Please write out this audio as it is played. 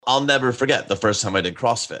I'll never forget the first time I did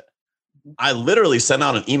CrossFit. I literally sent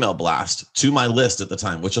out an email blast to my list at the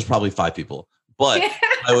time, which was probably 5 people. But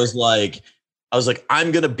I was like,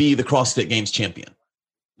 I'm going to be the CrossFit Games champion.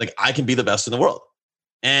 Like, I can be the best in the world.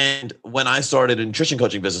 And when I started a nutrition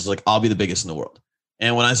coaching business, like, I'll be the biggest in the world.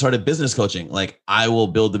 And when I started business coaching, like, I will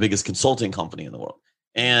build the biggest consulting company in the world.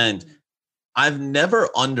 And I've never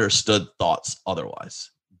understood thoughts otherwise,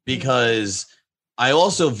 because I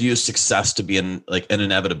also view success to be an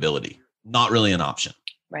inevitability, not really an option.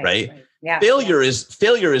 Right? Yeah. Failure is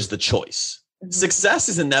the choice. Mm-hmm. Success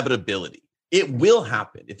is inevitability. It will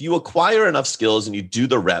happen. If you acquire enough skills and you do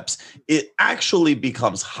the reps, it actually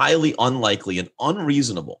becomes highly unlikely and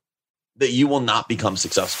unreasonable that you will not become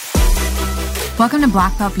successful. Welcome to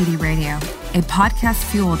Black Belt Beauty Radio, a podcast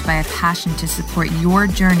fueled by a passion to support your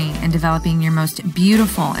journey in developing your most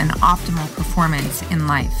beautiful and optimal performance in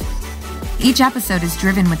life. Each episode is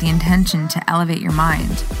driven with the intention to elevate your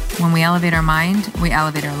mind. When we elevate our mind, we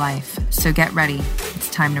elevate our life. So get ready. It's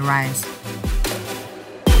time to rise.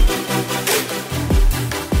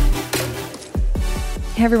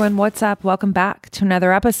 Hey everyone, what's up? Welcome back to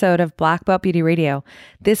another episode of Black Belt Beauty Radio.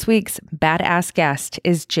 This week's badass guest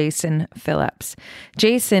is Jason Phillips.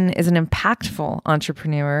 Jason is an impactful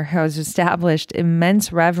entrepreneur who has established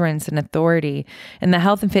immense reverence and authority in the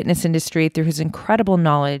health and fitness industry through his incredible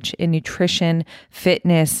knowledge in nutrition,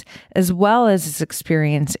 fitness, as well as his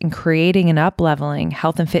experience in creating and up-leveling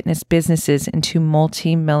health and fitness businesses into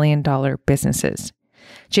multi-million-dollar businesses.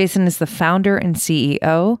 Jason is the founder and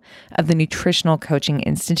CEO of the Nutritional Coaching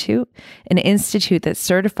Institute, an institute that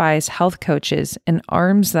certifies health coaches and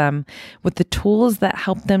arms them with the tools that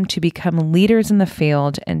help them to become leaders in the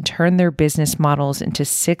field and turn their business models into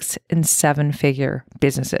 6- and 7-figure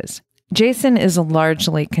businesses. Jason is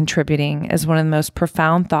largely contributing as one of the most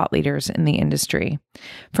profound thought leaders in the industry.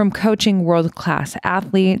 From coaching world-class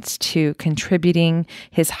athletes to contributing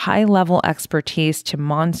his high-level expertise to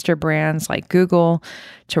monster brands like Google,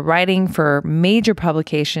 to writing for major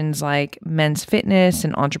publications like Men's Fitness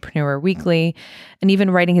and Entrepreneur Weekly, and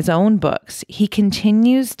even writing his own books, he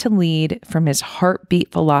continues to lead from his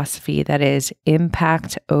heartbeat philosophy that is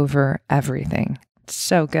impact over everything. It's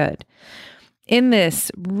so good. In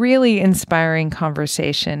this really inspiring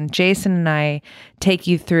conversation, Jason and I take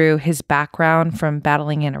you through his background from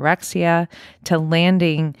battling anorexia to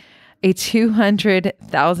landing a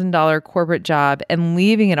 $200,000 corporate job and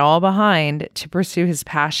leaving it all behind to pursue his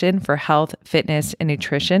passion for health, fitness, and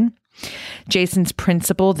nutrition. Jason's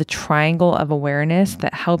principle, the triangle of awareness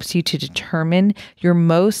that helps you to determine your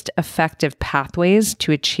most effective pathways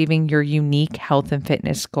to achieving your unique health and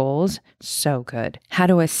fitness goals. So good. How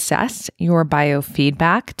to assess your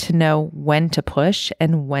biofeedback to know when to push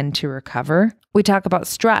and when to recover. We talk about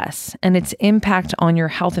stress and its impact on your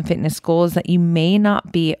health and fitness goals that you may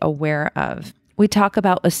not be aware of. We talk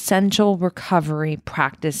about essential recovery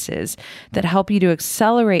practices that help you to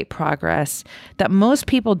accelerate progress that most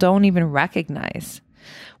people don't even recognize.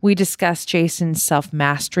 We discuss Jason's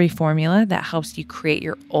self-mastery formula that helps you create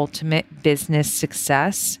your ultimate business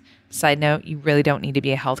success. Side note, you really don't need to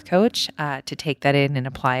be a health coach to take that in and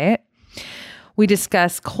apply it. We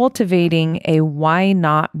discuss cultivating a why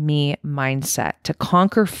not me mindset to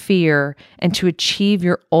conquer fear and to achieve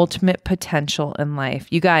your ultimate potential in life.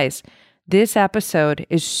 You guys, this episode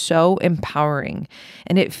is so empowering,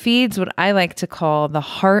 and it feeds what I like to call the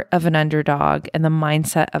heart of an underdog and the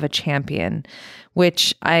mindset of a champion,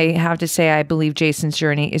 which I have to say, I believe Jason's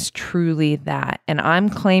journey is truly that. And I'm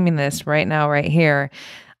claiming this right now, right here.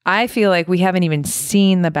 I feel like we haven't even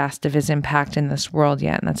seen the best of his impact in this world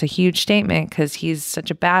yet. And that's a huge statement because he's such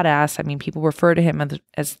a badass. I mean, people refer to him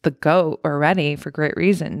as the GOAT already for great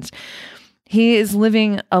reasons. He is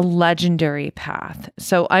living a legendary path.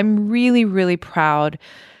 So I'm really, really proud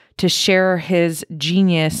to share his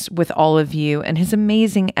genius with all of you and his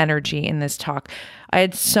amazing energy in this talk. I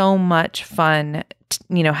had so much fun,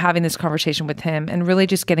 having this conversation with him and really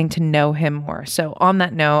just getting to know him more. So on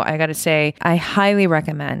that note, I got to say, I highly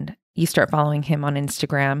recommend you start following him on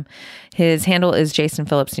Instagram. His handle is Jason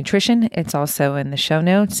Phillips Nutrition. It's also in the show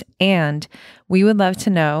notes. And we would love to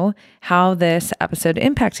know how this episode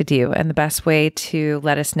impacted you. And the best way to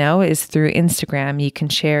let us know is through Instagram. You can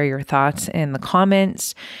share your thoughts in the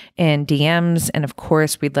comments and DMs. And of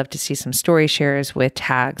course, we'd love to see some story shares with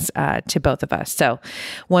tags to both of us. So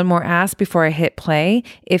one more ask before I hit play.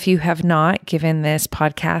 If you have not given this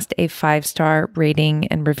podcast a 5-star rating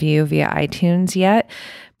and review via iTunes yet,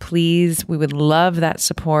 please, we would love that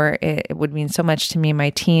support. It would mean so much to me and my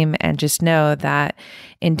team. And just know that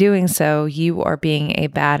in doing so, you you are being a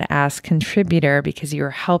badass contributor because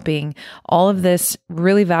you're helping all of this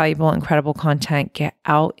really valuable, incredible content get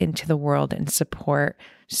out into the world and support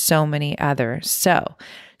so many others. So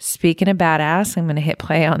speaking of badass, I'm going to hit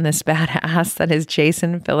play on this badass that is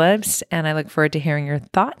Jason Phillips, and I look forward to hearing your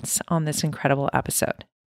thoughts on this incredible episode.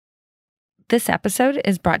 This episode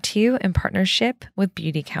is brought to you in partnership with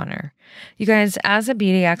Beautycounter. You guys, as a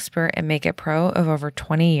beauty expert and makeup pro of over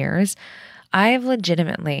 20 years, I have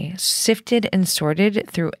legitimately sifted and sorted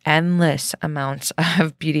through endless amounts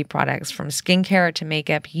of beauty products, from skincare to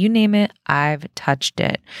makeup, you name it, I've touched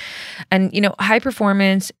it. And, high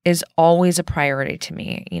performance is always a priority to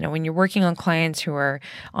me. When you're working on clients who are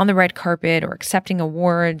on the red carpet or accepting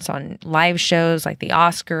awards on live shows like the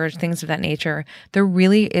Oscars, things of that nature, there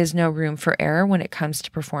really is no room for error when it comes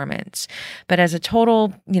to performance. But as a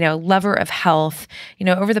total, lover of health,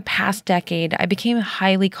 over the past decade, I became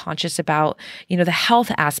highly conscious about the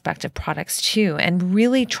health aspect of products too, and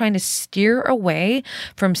really trying to steer away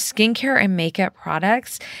from skincare and makeup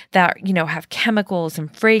products that, have chemicals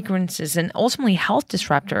and fragrances and ultimately health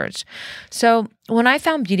disruptors. So when I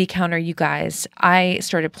found Beautycounter, you guys, I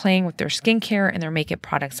started playing with their skincare and their makeup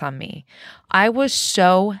products on me. I was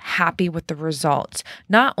so happy with the results.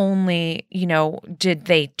 Not only, did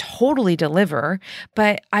they totally deliver,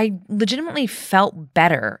 but I legitimately felt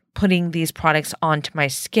better putting these products onto my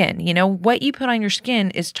skin. What you put on your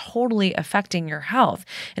skin is totally affecting your health.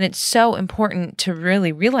 And it's so important to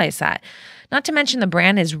really realize that. Not to mention the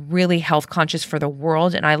brand is really health conscious for the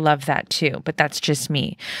world, and I love that too, but that's just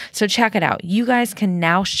me. So check it out. You guys can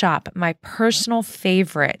now shop my personal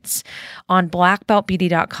favorites on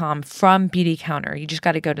blackbeltbeauty.com from Beautycounter. You just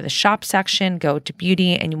got to go to the shop section, go to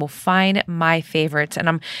beauty, and you will find my favorites. And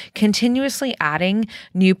I'm continuously adding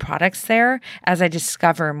new products there as I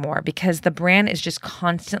discover more, because the brand is just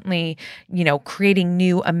constantly, creating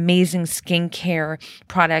new amazing skincare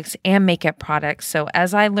products and makeup products. So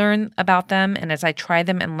as I learn about them, and as I try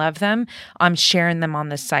them and love them, I'm sharing them on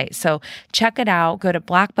the site. So check it out. Go to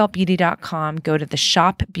blackbeltbeauty.com, go to the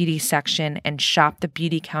shop beauty section, and shop the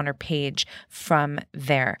Beautycounter page from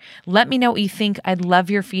there. Let me know what you think. I'd love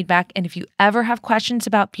your feedback. And if you ever have questions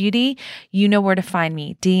about beauty, you know where to find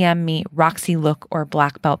me. DM me, Roxy Look or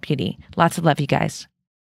Black Belt Beauty. Lots of love, you guys.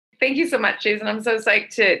 Thank you so much, Jason. I'm so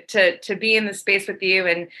psyched to be in the space with you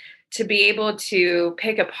and to be able to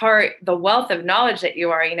pick apart the wealth of knowledge that you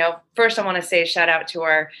are. First I want to say shout out to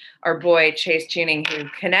our boy, Chase Tuning, who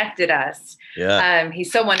connected us. Yeah.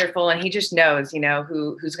 He's so wonderful, and he just knows,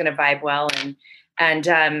 who's going to vibe well. And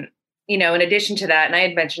in addition to that, and I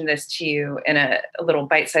had mentioned this to you in a little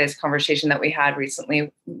bite-sized conversation that we had recently,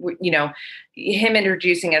 him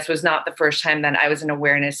introducing us was not the first time that I was in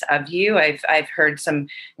awareness of you. I've heard some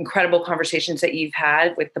incredible conversations that you've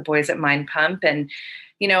had with the boys at Mind Pump. And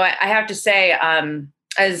I have to say,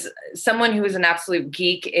 as someone who is an absolute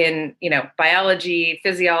geek in, biology,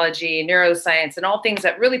 physiology, neuroscience, and all things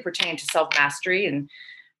that really pertain to self-mastery. And,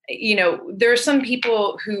 there are some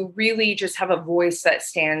people who really just have a voice that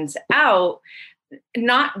stands out,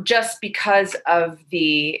 not just because of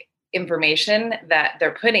the information that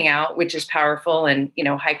they're putting out, which is powerful, and,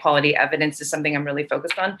 high quality evidence is something I'm really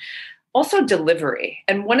focused on. Also delivery.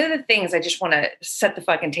 And one of the things I just want to set the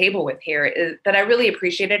fucking table with here is that I really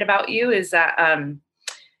appreciated about you is that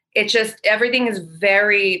it's just, everything is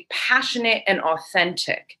very passionate and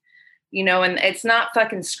authentic, and it's not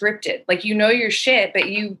fucking scripted. Like, your shit, but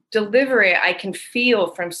you deliver it. I can feel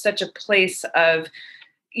from such a place of,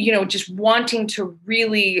 just wanting to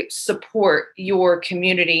really support your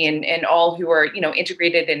community and all who are,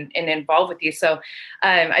 integrated and involved with you. So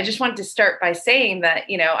I just wanted to start by saying that,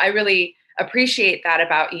 I really appreciate that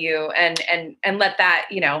about you, and let that,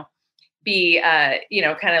 be,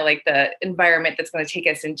 kind of like the environment that's going to take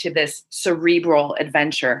us into this cerebral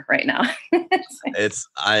adventure right now.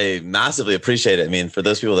 I massively appreciate it. I mean, for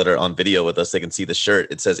those people that are on video with us, they can see the shirt.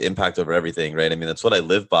 It says impact over everything, right? I mean, that's what I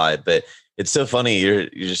live by, but it's so funny. You're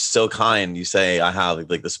just so kind. You say, I have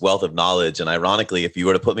like this wealth of knowledge. And ironically, if you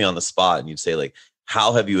were to put me on the spot and you'd say like,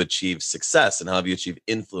 how have you achieved success and how have you achieved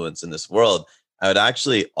influence in this world? I would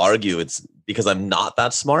actually argue it's because I'm not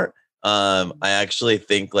that smart. I actually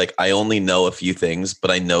think like I only know a few things, but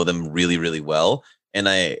I know them really, really well. And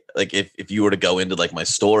I like, if you were to go into like my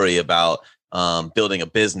story about, building a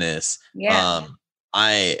business,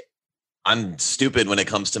 I'm stupid when it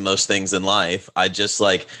comes to most things in life.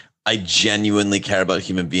 I genuinely care about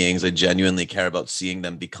human beings. I genuinely care about seeing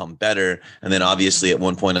them become better. And then obviously at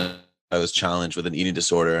one point I was challenged with an eating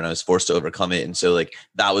disorder and I was forced to overcome it. And so like,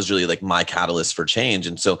 that was really like my catalyst for change.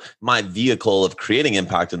 And so my vehicle of creating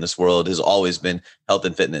impact in this world has always been health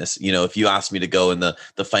and fitness. You know, if you asked me to go in the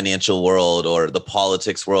financial world or the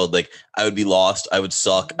politics world, like I would be lost. I would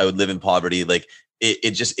suck. I would live in poverty. Like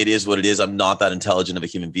it is what it is. I'm not that intelligent of a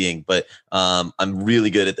human being, but I'm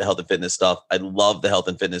really good at the health and fitness stuff. I love the health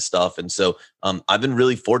and fitness stuff. And so I've been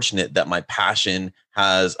really fortunate that my passion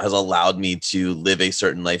has allowed me to live a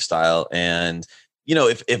certain lifestyle. And, you know,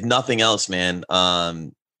 if nothing else, man,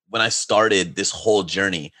 when I started this whole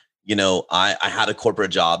journey, you know, I had a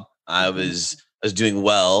corporate job. I was doing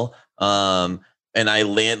well. And I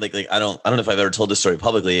land like I don't know if I've ever told this story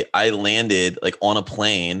publicly. I landed like on a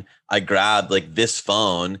plane. I grabbed like this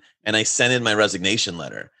phone and I sent in my resignation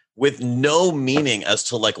letter with no meaning as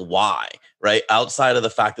to like why, right? Outside of the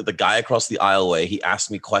fact that the guy across the aisleway, he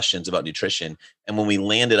asked me questions about nutrition. And when we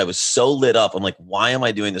landed, I was so lit up. I'm like, why am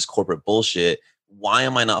I doing this corporate bullshit? Why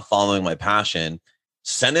am I not following my passion?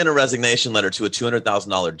 Send in a resignation letter to a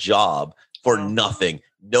 $200,000 job for nothing,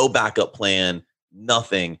 no backup plan,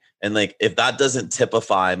 nothing. And like, if that doesn't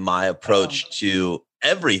typify my approach to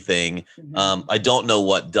everything, I don't know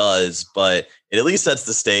what does, but it at least sets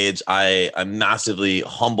the stage. I'm massively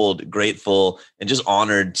humbled, grateful, and just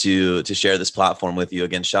honored to share this platform with you.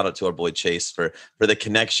 Again, shout out to our boy Chase for the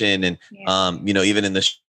connection. And, you know, even in the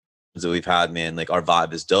shows that we've had, man, like our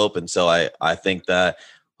vibe is dope. And so I think that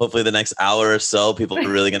hopefully the next hour or so, people are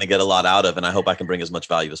really going to get a lot out of, and I hope I can bring as much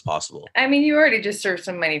value as possible. I mean, you already just served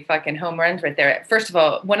so many fucking home runs right there. First of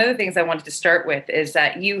all, one of the things I wanted to start with is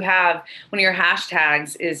that you have, one of your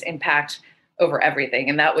hashtags is impact over everything.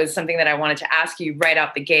 And that was something that I wanted to ask you right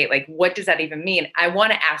out the gate. Like, what does that even mean? I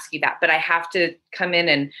want to ask you that, but I have to come in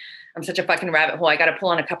and I'm such a fucking rabbit hole. I got to pull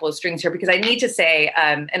on a couple of strings here because I need to say,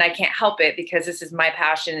 and I can't help it because this is my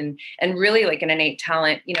passion and really like an innate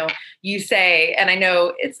talent. You know, you say, and I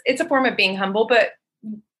know it's a form of being humble, but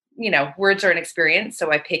you know, words are an experience,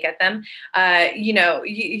 so I pick at them. You know,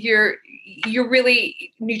 you're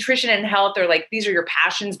really nutrition and health are like these are your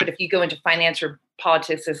passions. But if you go into finance or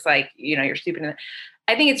politics, it's like you know you're stupid.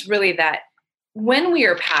 I think it's really that. When we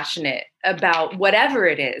are passionate about whatever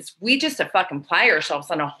it is, we just fucking apply ourselves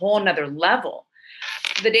on a whole nother level.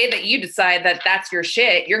 The day that you decide that that's your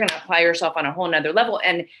shit, you're going to apply yourself on a whole nother level.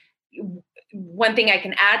 And one thing I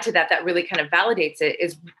can add to that really kind of validates it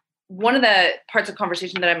is one of the parts of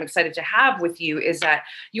conversation that I'm excited to have with you is that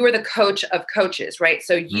you are the coach of coaches, right?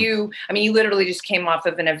 So you literally just came off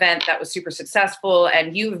of an event that was super successful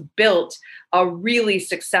and you've built a really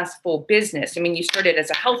successful business. I mean, you started as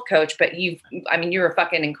a health coach, but you're a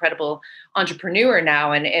fucking incredible entrepreneur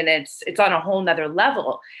now and it's on a whole nother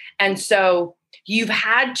level. And so you've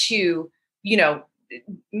had to, you know,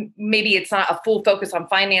 maybe it's not a full focus on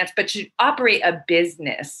finance, but to operate a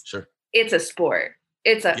business. Sure. It's a sport.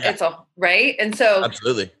 It's a right. And so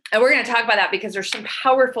absolutely. And we're going to talk about that because there's some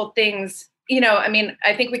powerful things, you know, I mean,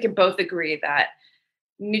 I think we can both agree that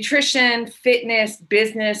nutrition, fitness,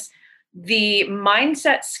 business, the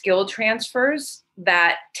mindset skill transfers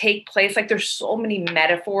that take place, like there's so many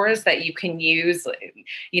metaphors that you can use,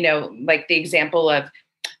 you know, like the example of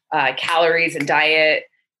calories and diet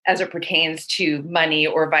as it pertains to money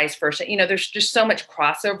or vice versa. You know, there's just so much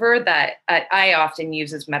crossover that I often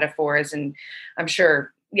use as metaphors. And I'm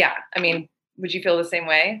sure, yeah, I mean, would you feel the same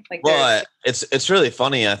way? Like, well, it's really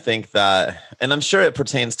funny. I think that, and I'm sure it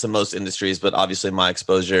pertains to most industries, but obviously my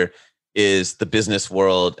exposure is the business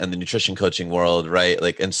world and the nutrition coaching world, right?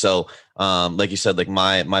 Like, and so, like you said, like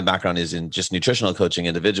my background is in just nutritional coaching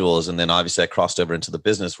individuals. And then obviously I crossed over into the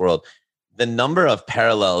business world. The number of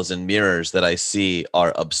parallels and mirrors that I see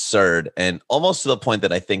are absurd and almost to the point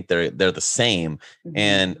that I think they're the same.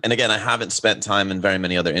 Mm-hmm. And again, I haven't spent time in very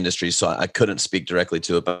many other industries, so I couldn't speak directly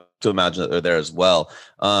to it, but to imagine that they're there as well.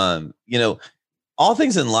 You know, all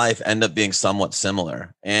things in life end up being somewhat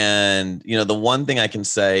similar. And, you know, the one thing I can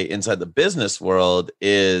say inside the business world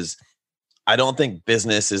is I don't think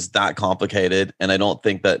business is that complicated. And I don't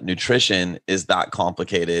think that nutrition is that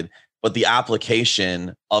complicated. But the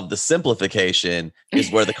application of the simplification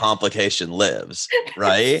is where the complication lives,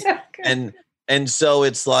 right? So and so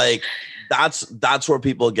it's like that's where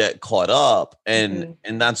people get caught up, and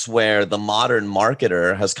that's where the modern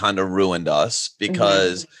marketer has kind of ruined us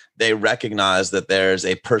because they recognize that there's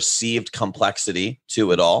a perceived complexity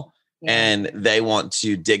to it all. Yeah. And they want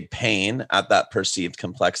to dig pain at that perceived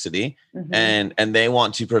complexity, and they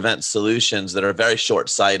want to prevent solutions that are very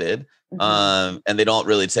short-sighted. And they don't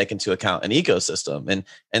really take into account an ecosystem,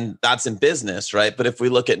 and that's in business, right? But if we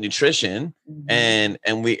look at nutrition and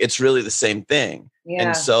it's really the same thing.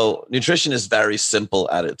 And so nutrition is very simple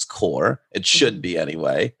at its core. It should be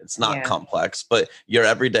anyway. It's not complex, but your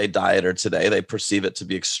everyday dieter today, they perceive it to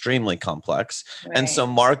be extremely complex. Right. And so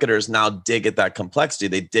marketers now dig at that complexity.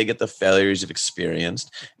 They dig at the failures you've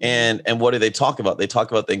experienced. And what do they talk about? They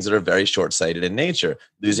talk about things that are very short-sighted in nature.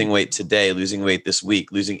 Losing weight today, losing weight this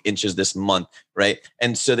week, losing inches this month, right?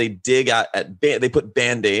 And so they dig they put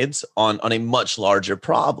Band-Aids on a much larger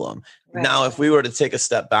problem. Right. Now, if we were to take a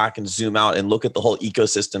step back and zoom out and look at the whole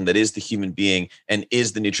ecosystem that is the human being and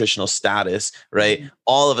is the nutritional status, right? Mm-hmm.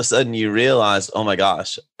 All of a sudden you realize, oh my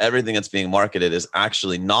gosh, everything that's being marketed is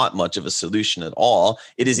actually not much of a solution at all.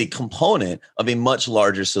 It is a component of a much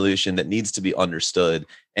larger solution that needs to be understood.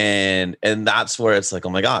 And that's where it's like, oh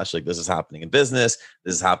my gosh, like this is happening in business,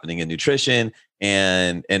 this is happening in nutrition.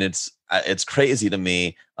 And it's crazy to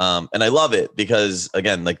me. And I love it because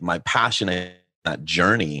again, like my passion, that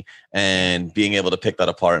journey and being able to pick that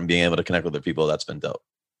apart and being able to connect with other people, that's been dope.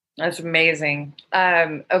 That's amazing.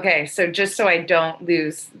 Okay. So just so I don't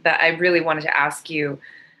lose that, I really wanted to ask you,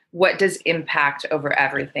 what does impact over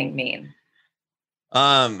everything mean?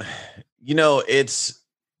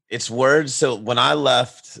 It's words. So when I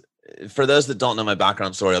left, for those that don't know my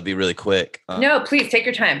background story, I'll be really quick. No, please take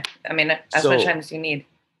your time. I mean, as much time as you need.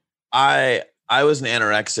 I was an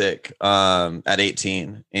anorexic at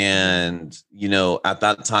 18. And, at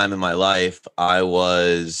that time in my life, I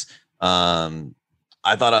thought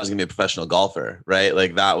I was gonna be a professional golfer, right?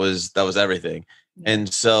 Like that was everything. And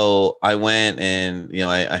so I went and,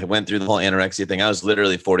 I went through the whole anorexia thing. I was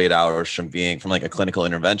literally 48 hours from like a clinical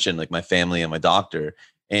intervention, like my family and my doctor.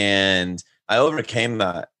 And I overcame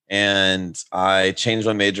that. And I changed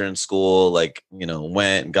my major in school, like,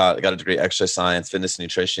 went and got a degree, exercise science, fitness, and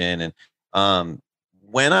nutrition. And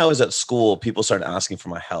when I was at school, people started asking for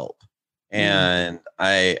my help, and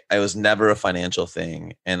I was never a financial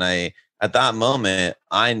thing. And at that moment,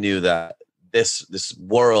 I knew that this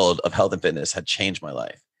world of health and fitness had changed my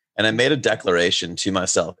life. And I made a declaration to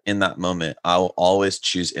myself in that moment, I will always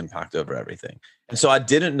choose impact over everything. And so I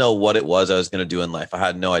didn't know what it was I was going to do in life. I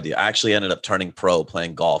had no idea. I actually ended up turning pro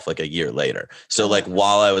playing golf like a year later. So like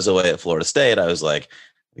while I was away at Florida State, I was like,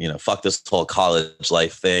 fuck this whole college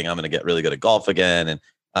life thing. I'm going to get really good at golf again. And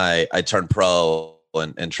I turned pro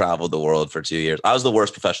and traveled the world for 2 years. I was the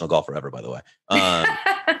worst professional golfer ever, by the way.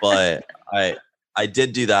 But I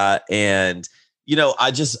did do that. And,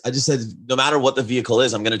 I just said, no matter what the vehicle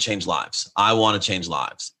is, I'm going to change lives. I want to change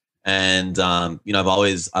lives. And,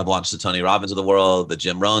 I've watched the Tony Robbins of the world, the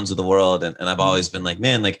Jim Rohns of the world. And I've always been like,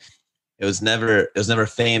 man, like it was never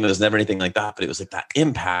fame. It was never anything like that, but it was like that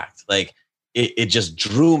impact. Like it just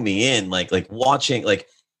drew me in, like watching, like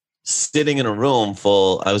sitting in a room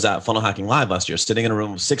full. I was at Funnel Hacking Live last year, sitting in a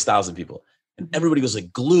room of 6,000 people, and everybody was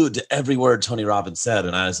like glued to every word Tony Robbins said.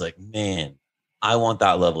 And I was like, man, I want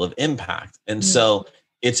that level of impact. And so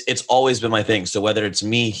it's always been my thing. So whether it's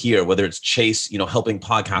me here, whether it's Chase, helping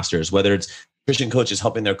podcasters, whether it's Christian coaches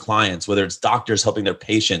helping their clients, whether it's doctors helping their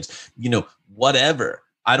patients, whatever,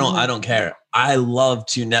 I don't care. I love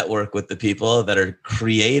to network with the people that are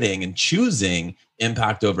creating and choosing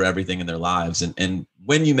impact over everything in their lives. And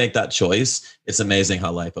when you make that choice, it's amazing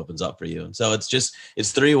how life opens up for you. And so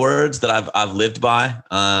it's 3 words that I've lived by.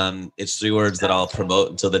 It's 3 words that I'll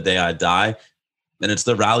promote until the day I die. And it's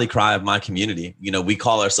the rally cry of my community. We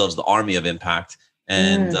call ourselves the Army of Impact.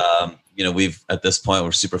 And, we've, at this point,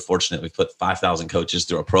 we're super fortunate. We've put 5,000 coaches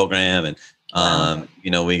through a program, and,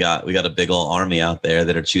 we got a big old army out there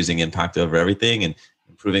that are choosing impact over everything and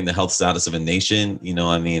improving the health status of a nation. You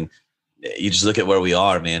just look at where we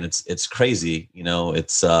are, man. It's crazy.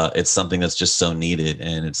 It's something that's just so needed,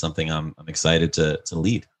 and it's something I'm excited to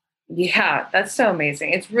lead. Yeah, that's so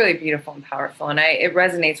amazing. It's really beautiful and powerful. And it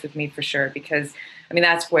resonates with me for sure, because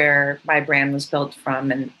that's where my brand was built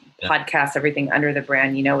from, and podcast, everything under the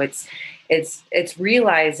brand. It's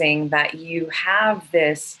realizing that you have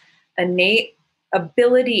this innate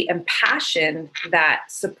ability and passion that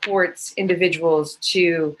supports individuals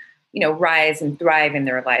to, rise and thrive in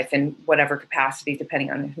their life in whatever capacity, depending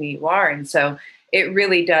on who you are. And so it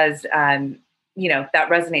really does, that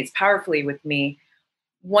resonates powerfully with me.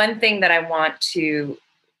 One thing that I want to,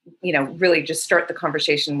 really just start the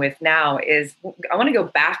conversation with now is I want to go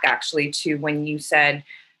back actually to when you said,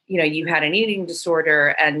 you had an eating disorder,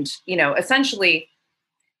 and, essentially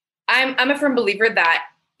I'm a firm believer that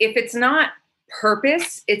if it's not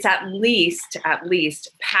purpose, it's at least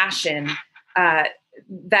passion,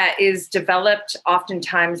 that is developed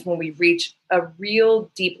oftentimes when we reach a real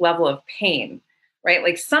deep level of pain, right?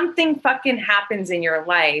 Like something fucking happens in your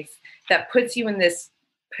life that puts you in this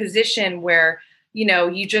position where,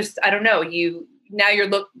 you just, I don't know, you now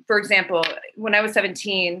for example, when I was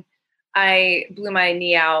 17, I blew my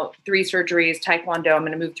knee out, 3 surgeries, Taekwondo. I'm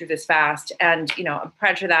going to move through this fast. And,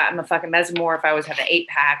 prior to that, I'm a fucking mesomorph. I always had an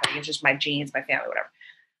 8-pack. Like, it's just my genes, my family, whatever.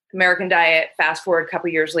 American diet, fast forward a couple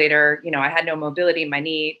years later, I had no mobility in my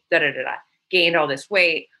knee, gained all this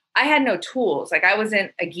weight. I had no tools. Like, I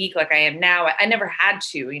wasn't a geek like I am now. I never had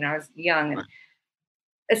to, I was young. And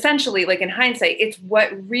essentially, like in hindsight, it's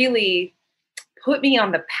what really put me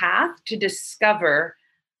on the path to discover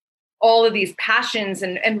all of these passions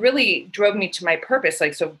and really drove me to my purpose.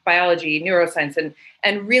 Like, so biology, neuroscience,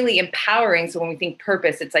 and really empowering. So when we think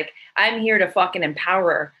purpose, it's like, I'm here to fucking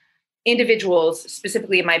empower individuals,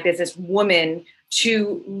 specifically in my business, women,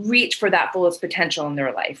 to reach for that fullest potential in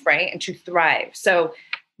their life, right? And to thrive. So,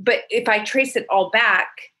 but if I trace it all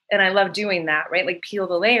back, and I love doing that, right? Like, peel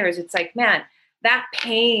the layers, it's like, man, that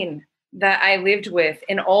pain that I lived with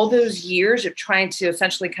in all those years of trying to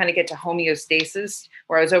essentially kind of get to homeostasis,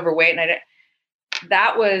 where I was overweight, and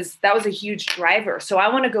that was a huge driver. So I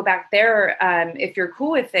want to go back there, if you're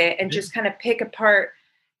cool with it, and just kind of pick apart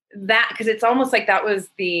that, because it's almost like that was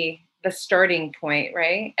the starting point,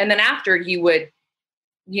 right? And then after, you would,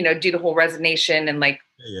 do the whole resignation and like,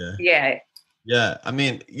 yeah. I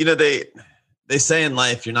mean, they say in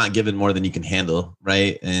life, you're not given more than you can handle,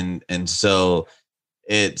 right? And so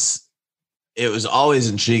it was always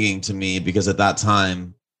intriguing to me, because at that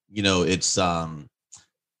time, it's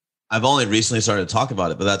I've only recently started to talk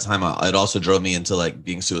about it, but that time it also drove me into like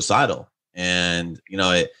being suicidal. And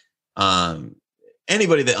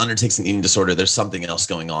anybody that undertakes an eating disorder, there's something else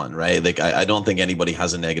going on, right? Like, I don't think anybody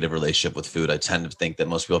has a negative relationship with food. I tend to think that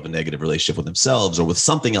most people have a negative relationship with themselves or with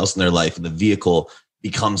something else in their life, and the vehicle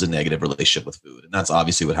becomes a negative relationship with food. And that's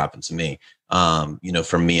obviously what happened to me.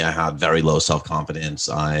 For me, I had very low self-confidence.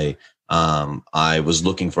 I was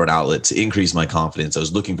looking for an outlet to increase my confidence. I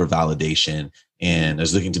was looking for validation, and I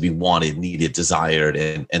was looking to be wanted, needed, desired.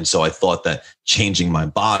 And so I thought that changing my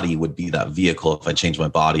body would be that vehicle. If I changed my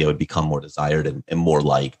body, I would become more desired and more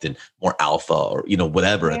liked and more alpha, or,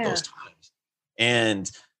 whatever at those times.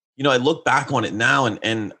 And, I look back on it now,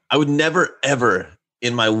 and I would never, ever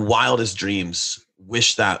in my wildest dreams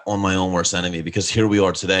wish that on my own worst enemy, because here we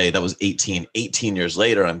are today. That was 18 years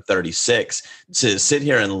later. I'm 36. To sit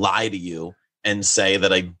here and lie to you and say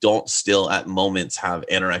that I don't still at moments have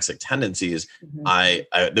anorexic tendencies, there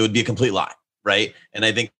would be a complete lie, right? And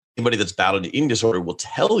I think anybody that's battled an eating disorder will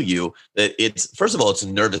tell you that it's, first of all, it's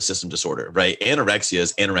a nervous system disorder, right? Anorexia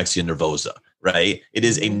is anorexia nervosa, right? It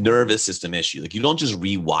is a nervous system issue. Like, you don't just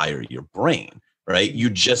rewire your brain, right?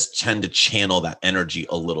 You just tend to channel that energy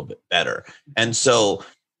a little bit better. And so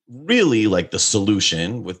really, like, the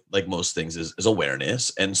solution with like most things is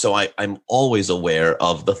awareness. And so I'm always aware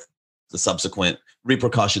of the subsequent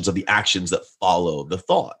repercussions of the actions that follow the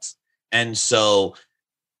thoughts. And so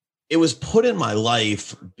it was put in my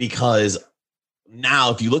life because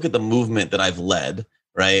now, if you look at the movement that I've led,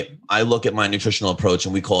 right, I look at my nutritional approach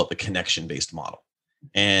and we call it the connection-based model.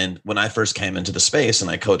 And when I first came into the space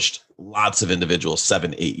and I coached lots of individuals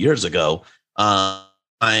 7-8 years ago,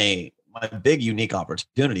 my big unique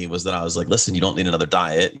opportunity was that I was like, listen, you don't need another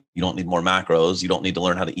diet. You don't need more macros. You don't need to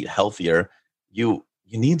learn how to eat healthier. You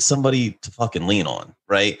need somebody to fucking lean on,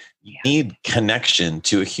 right? You need connection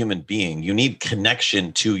to a human being. You need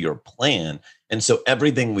connection to your plan. And so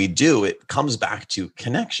everything we do, it comes back to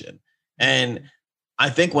connection. And I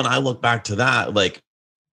think when I look back to that, like,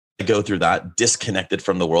 I go through that disconnected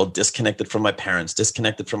from the world, disconnected from my parents,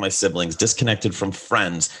 disconnected from my siblings, disconnected from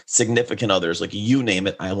friends, significant others, like you name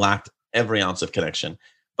it. I lacked every ounce of connection.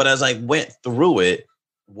 But as I went through it,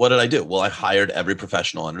 what did I do? Well, I hired every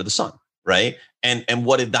professional under the sun, right? And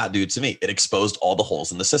what did that do to me? It exposed all the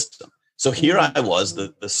holes in the system. So here I was,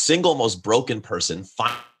 the single most broken person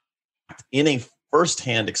in a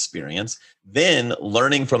firsthand experience, then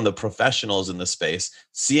learning from the professionals in the space,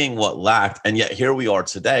 seeing what lacked. And yet here we are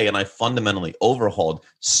today. And I fundamentally overhauled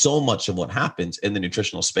so much of what happened in the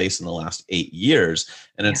nutritional space in the last 8 years.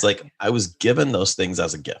 And it's like, I was given those things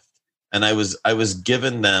as a gift. And I was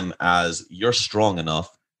given them as, you're strong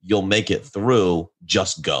enough, you'll make it through,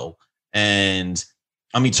 just go. And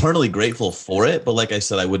I'm eternally grateful for it. But like I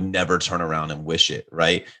said, I would never turn around and wish it,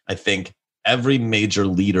 right? I think every major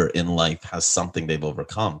leader in life has something they've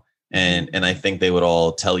overcome. And I think they would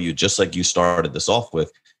all tell you, just like you started this off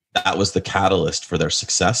with, that was the catalyst for their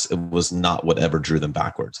success. It was not whatever drew them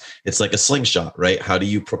backwards. It's like a slingshot, right? How do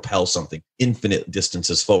you propel something infinite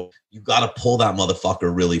distances forward? You got to pull that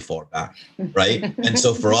motherfucker really far back, right? And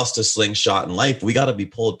so for us to slingshot in life, we got to be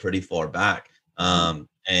pulled pretty far back.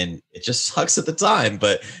 And it just sucks at the time,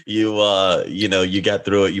 but you get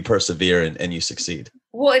through it, you persevere, and you succeed.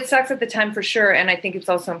 Well, it sucks at the time for sure. And I think it's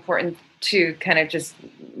also important to kind of just,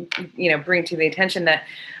 bring to the attention that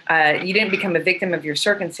you didn't become a victim of your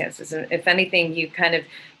circumstances. And if anything, you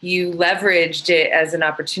leveraged it as an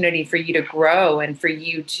opportunity for you to grow and for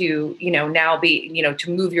you to, now be,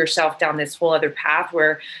 to move yourself down this whole other path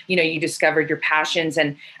where, you discovered your passions.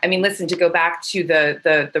 And I mean, listen, to go back to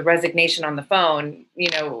the resignation on the phone,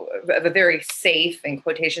 of a very safe, in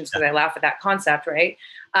quotations, because I laugh at that concept, right?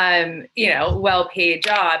 Well-paid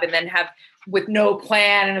job, and then have with no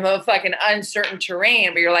plan and a fucking uncertain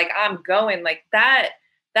terrain, but you're like, I'm going like that.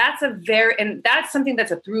 And that's something that's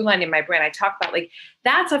a through line in my brain. I talk about like,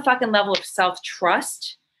 that's a fucking level of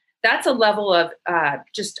self-trust. That's a level of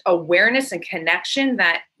just awareness and connection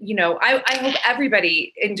that, I hope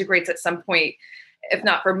everybody integrates at some point, if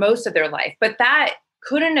not for most of their life, but that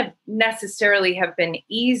couldn't have necessarily have been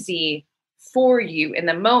easy for you in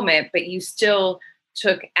the moment, but you still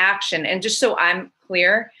took action. And just so I'm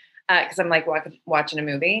clear, because I'm like watching a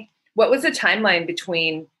movie, what was the timeline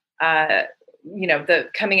between, the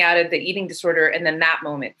coming out of the eating disorder and then that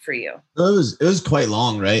moment for you? It was quite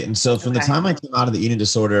long, right? And so from the time I came out of the eating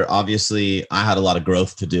disorder, obviously I had a lot of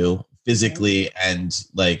growth to do physically and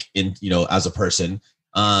like as a person.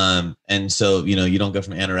 And so, you don't go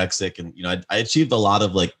from anorexic and, I achieved a lot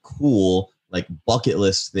of like cool, like bucket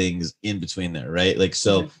list things in between there, right? Like,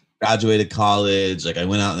 so graduated college, like I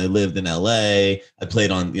went out and I lived in LA. I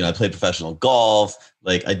played professional golf.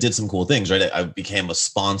 Like I did some cool things, right? I became a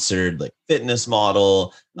sponsored like fitness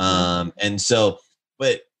model. And so,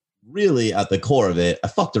 but really at the core of it, I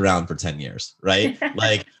fucked around for 10 years, right?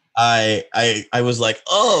 Like I was like,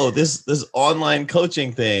 oh, this online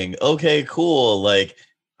coaching thing. Okay, cool. Like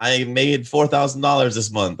I made $4,000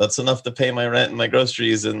 this month. That's enough to pay my rent and my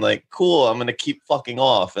groceries. And like, cool, I'm going to keep fucking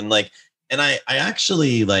off. And like, and I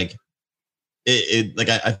actually like it like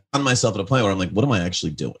I found myself at a point where I'm like, what am I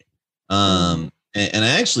actually doing? And I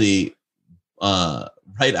actually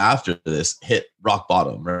right after this hit rock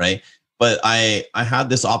bottom, right? But I had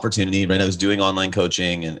this opportunity, right? I was doing online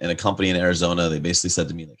coaching and a company in Arizona. They basically said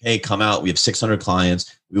to me, like, hey, come out. We have 600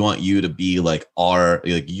 clients. We want you to be like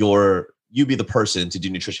you be the person to do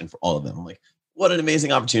nutrition for all of them. I'm like, what an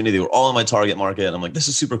amazing opportunity. They were all in my target market. And I'm like, this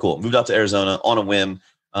is super cool. Moved out to Arizona on a whim.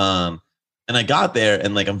 And I got there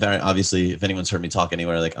and like, I'm very, obviously, if anyone's heard me talk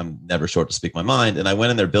anywhere, like I'm never short to speak my mind. And I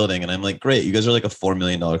went in their building and I'm like, great, you guys are like a $4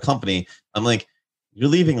 million company. I'm like, you're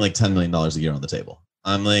leaving like $10 million a year on the table.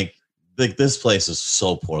 I'm like this place is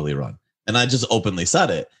so poorly run. And I just openly said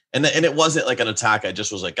it. And it wasn't like an attack. I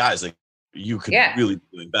just was like, guys, like you could really be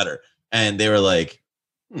doing better. And they were like,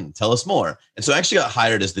 tell us more. And so I actually got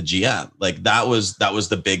hired as the GM. Like that was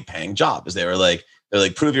the big paying job, is they're like,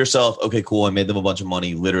 prove yourself. Okay, cool. I made them a bunch of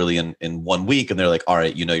money literally in 1 week. And they're like, all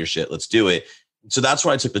right, you know your shit. Let's do it. So that's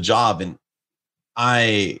where I took the job. And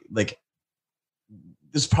I like,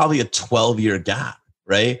 there's probably a 12-year gap.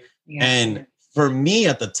 Right. Yeah. And for me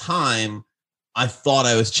at the time, I thought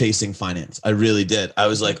I was chasing finance. I really did. I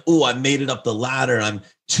was like, oh, I made it up the ladder. I'm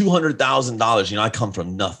 $200,000. I come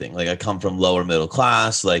from nothing. Like I come from lower middle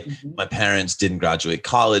class. Like my parents didn't graduate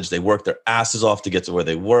college. They worked their asses off to get to where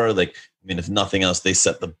they were. Like, I mean, if nothing else, they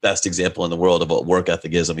set the best example in the world of what work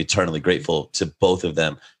ethic is. I'm eternally grateful to both of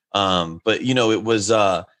them. But it was,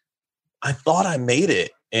 I thought I made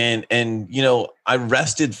it. And I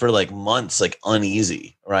rested for like months, like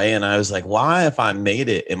uneasy. Right. And I was like, why, if I made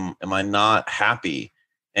it, am I not happy?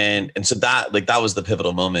 And so that was the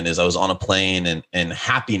pivotal moment, is I was on a plane and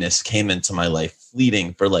happiness came into my life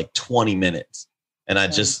fleeting for like 20 minutes. And I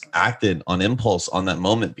just acted on impulse on that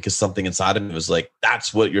moment because something inside of me was like,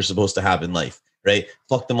 that's what you're supposed to have in life, right?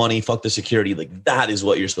 Fuck the money, fuck the security. Like that is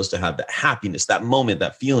what you're supposed to have, that happiness, that moment,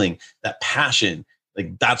 that feeling, that passion.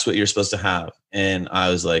 Like that's what you're supposed to have. And I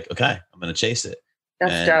was like, okay, I'm going to chase it.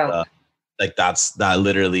 That's dope. That's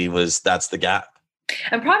the gap.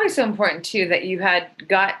 And probably so important too, that you had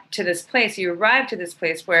got to this place, you arrived to this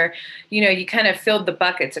place where, you kind of filled the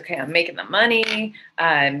buckets. Okay, I'm making the money,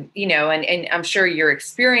 and I'm sure you're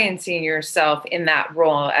experiencing yourself in that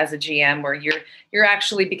role as a GM where you're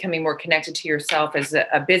actually becoming more connected to yourself as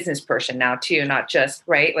a business person now too, not just,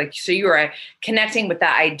 right? Like, so you are connecting with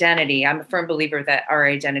that identity. I'm a firm believer that our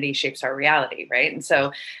identity shapes our reality, right? And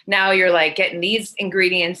so now you're like getting these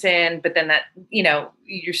ingredients in, but then that,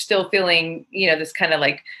 you're still feeling, this kind of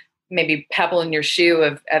like maybe pebble in your shoe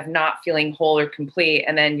of not feeling whole or complete.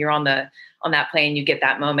 And then you're on that plane, you get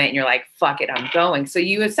that moment and you're like, fuck it, I'm going. So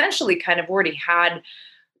you essentially kind of already had,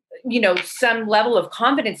 some level of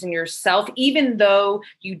confidence in yourself, even though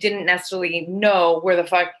you didn't necessarily know where the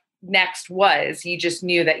fuck next was. You just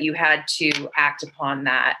knew that you had to act upon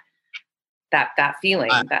that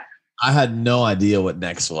feeling. I had no idea what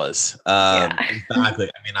next was. In fact, like,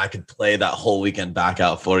 I mean, I could play that whole weekend back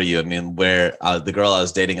out for you. I mean, where the girl I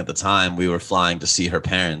was dating at the time, we were flying to see her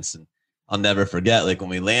parents. And I'll never forget, like when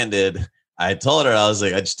we landed, I told her, I was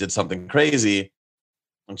like, I just did something crazy.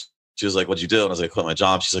 And she was like, what'd you do? And I was like, I quit my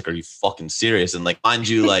job. She's like, are you fucking serious? And like, mind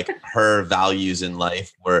you, like her values in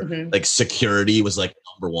life were like security was like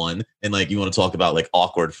number one. And like, you want to talk about like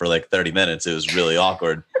awkward for like 30 minutes. It was really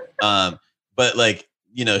awkward. But like,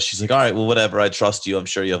 you know, she's like, all right, well, whatever. I trust you. I'm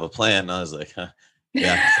sure you have a plan. And I was like,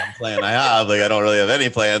 yeah, some plan I have. Like, I don't really have any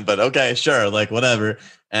plan, but okay, sure. Like, whatever.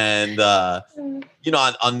 And, you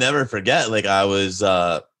know, I'll never forget, like, I was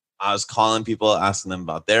calling people, asking them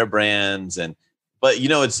about their brands. But, you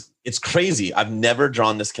know, it's crazy. I've never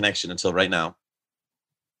drawn this connection until right now.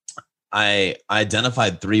 I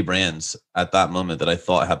identified 3 brands at that moment that I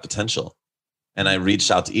thought had potential. And I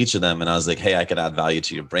reached out to each of them and I was like, hey, I could add value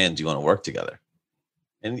to your brand. Do you want to work together?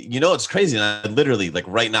 And you know, it's crazy. And I literally, like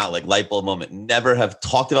right now, like light bulb moment, never have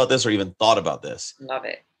talked about this or even thought about this. Love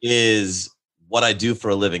it. Is what I do for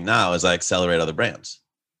a living now is I accelerate other brands.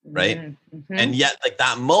 Right. Mm-hmm. And yet like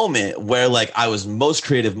that moment where like I was most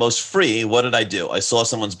creative, most free, what did I do? I saw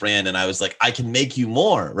someone's brand and I was like, I can make you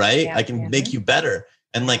more, right? Yeah, I can make you better.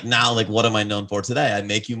 And like now, like, what am I known for today? I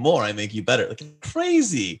make you more, I make you better. Like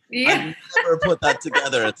crazy. Yeah. I never put that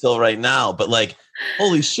together until right now. But like,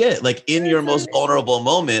 holy shit, like in your most vulnerable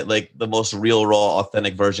moment, like the most real, raw,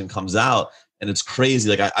 authentic version comes out. And it's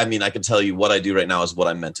crazy. Like, I mean, I can tell you what I do right now is what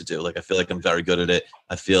I'm meant to do. Like, I feel like I'm very good at it.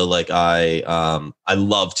 I feel like I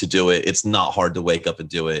love to do it. It's not hard to wake up and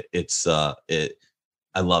do it.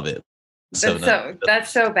 I love it.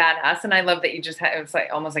 That's so badass. And I love that you just had, it was like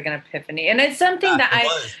almost like an epiphany. And it's something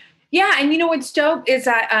and you know, what's dope is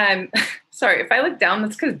that, sorry, if I look down,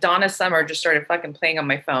 that's because Donna Summer just started fucking playing on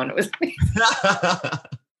my phone. It was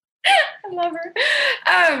I love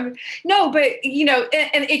her. No, but you know,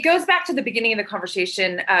 and it goes back to the beginning of the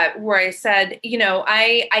conversation where I said, you know,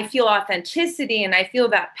 I feel authenticity and I feel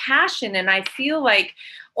that passion and I feel like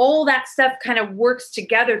all that stuff kind of works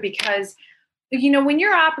together because, you know, when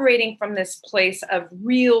you're operating from this place of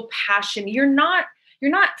real passion, you're not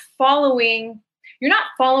following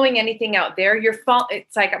anything out there.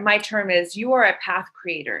 It's like my term is you are a path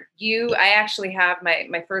creator. I actually have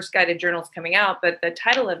my first guided journals coming out, but the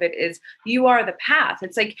title of it is You Are the Path.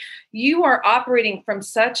 It's like you are operating from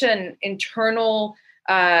such an internal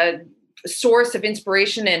source of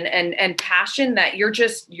inspiration and passion that you're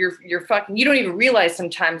fucking, you don't even realize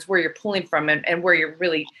sometimes where you're pulling from and where you're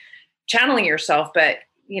really channeling yourself. But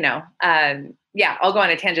you know, I'll go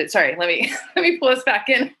on a tangent. Sorry, let me pull us back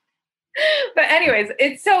in. But anyways,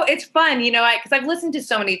 it's fun, you know, because I've listened to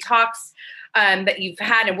so many talks that you've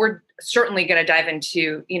had, and we're certainly going to dive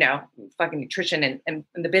into, you know, fucking nutrition and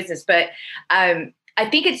the business. But I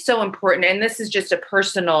think it's so important, and this is just a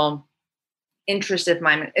personal interest of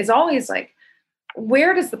mine, is always like,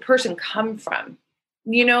 where does the person come from?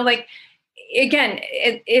 You know, like, again,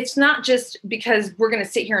 it's not just because we're going to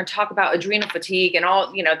sit here and talk about adrenal fatigue and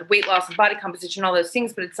all, you know, the weight loss and body composition, all those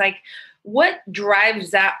things, but it's like, what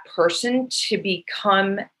drives that person to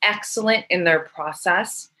become excellent in their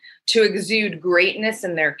process, to exude greatness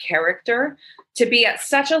in their character, to be at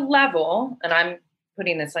such a level, and I'm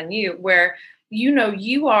putting this on you, where, you know,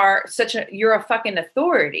 you're a fucking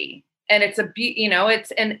authority. And it's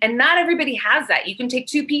and not everybody has that. You can take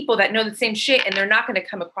 2 people that know the same shit and they're not going to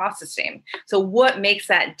come across the same. So what makes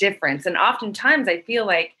that difference? And oftentimes I feel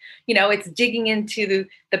like, you know, it's digging into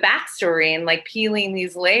the backstory and like peeling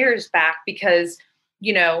these layers back because,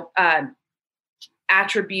 you know,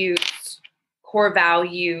 attributes, core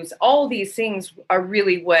values, all these things are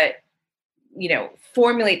really what, you know,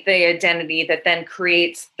 formulate the identity that then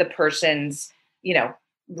creates the person's, you know,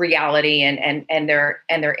 reality and their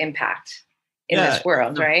impact in this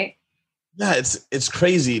world, right? Yeah, it's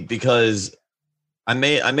crazy because I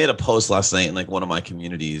made a post last night in like one of my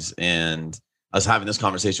communities, and I was having this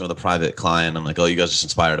conversation with a private client. I'm like, oh, you guys just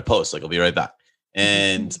inspired a post. Like, I'll be right back.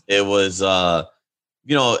 And it was,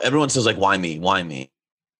 you know, everyone says like, why me? Why me?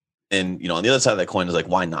 And, you know, on the other side of that coin is like,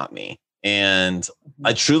 why not me? And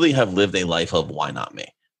I truly have lived a life of why not me?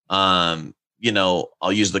 You know,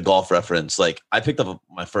 I'll use the golf reference. Like, I picked up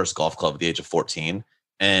my first golf club at the age of 14,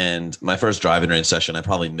 and my first driving range session, I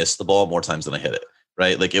probably missed the ball more times than I hit it,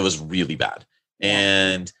 right? Like, it was really bad.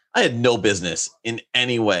 And I had no business in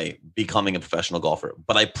any way becoming a professional golfer.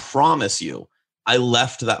 But I promise you, I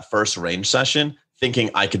left that first range session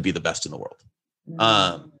thinking I could be the best in the world.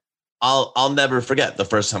 I'll never forget the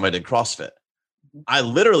first time I did CrossFit. I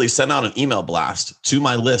literally sent out an email blast to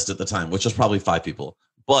my list at the time, which was probably 5 people.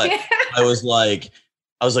 But I was like,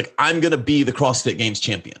 I'm going to be the CrossFit Games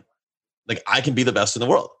champion. Like I can be the best in the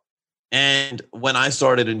world. And when I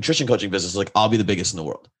started a nutrition coaching business, like I'll be the biggest in the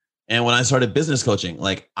world. And when I started business coaching,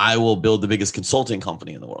 like I will build the biggest consulting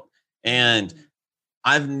company in the world. And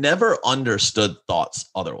I've never understood thoughts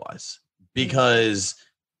otherwise, because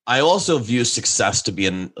I also view success to be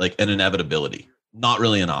an inevitability, not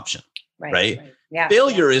really an option. Right? Yeah.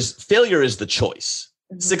 Failure is the choice.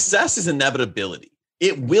 Success is inevitability.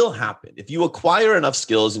 It will happen. If you acquire enough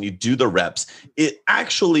skills and you do the reps, it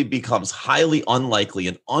actually becomes highly unlikely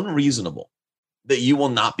and unreasonable that you will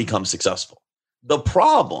not become successful. The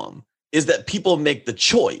problem is that people make the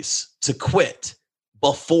choice to quit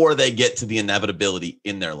before they get to the inevitability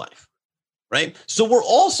in their life, right? So we're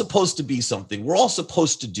all supposed to be something. We're all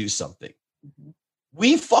supposed to do something.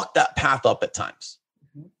 We fuck that path up at times,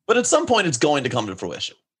 but at some point it's going to come to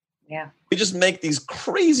fruition. Yeah. We just make these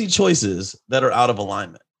crazy choices that are out of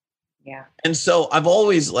alignment. Yeah. And so I've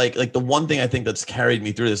always like the one thing I think that's carried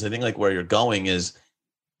me through this, I think like where you're going is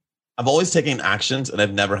I've always taken actions and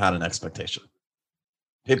I've never had an expectation.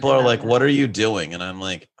 People are like, what are you doing? And I'm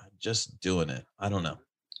like, I'm just doing it. I don't know.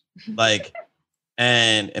 Like,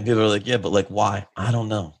 and people are like, yeah, but like, why? I don't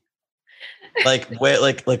know. Like, where,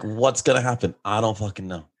 like what's going to happen? I don't fucking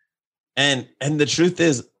know. And the truth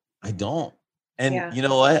is I don't. And you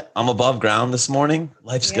know what? I'm above ground this morning.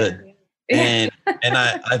 Life's good. And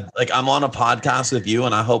I'm on a podcast with you,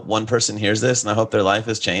 and I hope one person hears this and I hope their life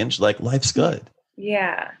has changed. Like life's good.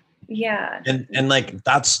 Yeah. Yeah. And like,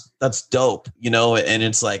 that's dope, you know? And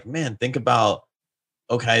it's like, man, think about,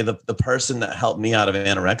 okay, the person that helped me out of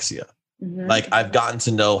anorexia, like I've gotten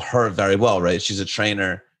to know her very well, right? She's a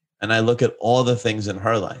trainer, and I look at all the things in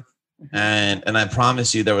her life. And I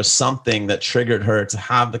promise you, there was something that triggered her to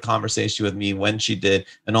have the conversation with me when she did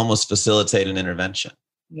and almost facilitate an intervention.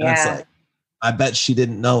 Yeah. And it's like, I bet she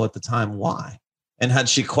didn't know at the time why. And had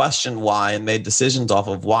she questioned why and made decisions off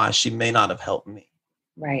of why, she may not have helped me.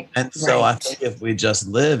 Right. And so I think if we just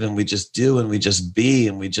live and we just do and we just be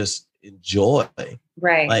and we just enjoy,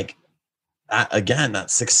 right, like that, again, that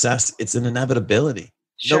success, it's an inevitability.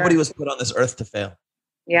 Sure. Nobody was put on this earth to fail.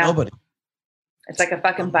 Yeah. Nobody. It's like a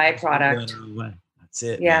fucking byproduct. That's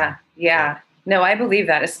it. Yeah. Man. Yeah. No, I believe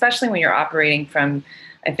that, especially when you're operating from,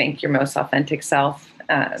 I think, your most authentic self.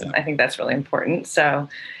 I think that's really important. So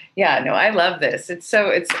yeah, no, I love this.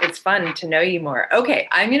 It's fun to know you more. Okay.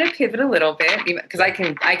 I'm going to pivot a little bit because I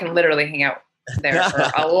can literally hang out there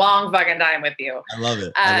for a long fucking time with you. I love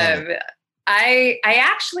it. I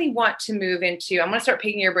actually want to move into, I'm going to start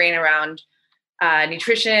picking your brain around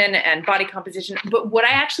nutrition and body composition. But what I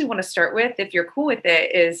actually want to start with, if you're cool with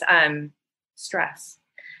it, is stress.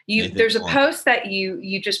 There's a post that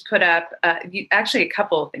you just put up. Actually, a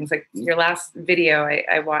couple of things. Like your last video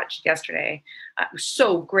I watched yesterday, was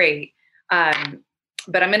so great.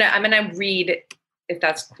 But I'm gonna read, if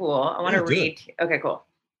that's cool. I want to read. Okay, cool.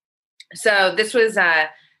 So this was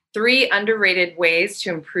 3 underrated ways to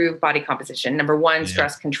improve body composition. Number 1,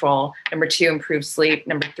 stress control. Number 2, improve sleep.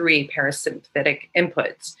 Number 3, parasympathetic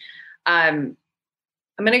inputs. I'm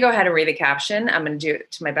going to go ahead and read the caption. I'm going to do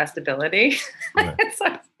it to my best ability.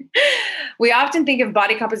 So, we often think of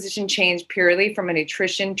body composition change purely from a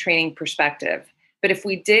nutrition training perspective. But if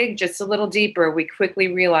we dig just a little deeper, we quickly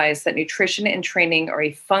realize that nutrition and training are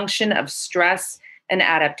a function of stress and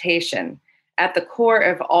adaptation. At the core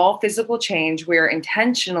of all physical change, we are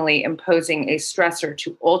intentionally imposing a stressor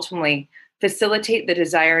to ultimately facilitate the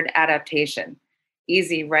desired adaptation.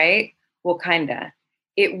 Easy, right? Well, kinda.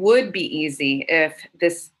 It would be easy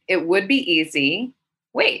it would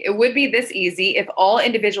be this easy if all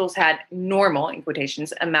individuals had normal, in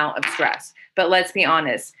quotations, amount of stress. But let's be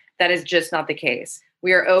honest, that is just not the case.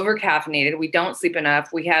 We are over caffeinated. We don't sleep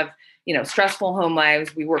enough. We have, stressful home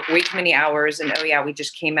lives. We work way too many hours. And we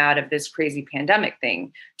just came out of this crazy pandemic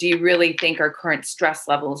thing. Do you really think our current stress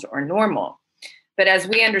levels are normal? But as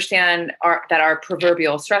we understand that our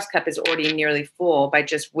proverbial stress cup is already nearly full by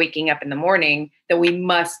just waking up in the morning, then we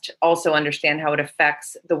must also understand how it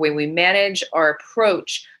affects the way we manage our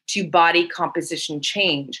approach to body composition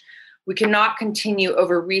change. We cannot continue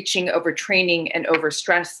overreaching, overtraining, and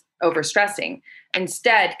overstressing.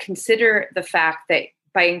 Instead, consider the fact that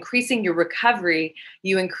by increasing your recovery,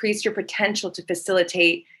 you increase your potential to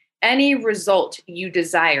facilitate any result you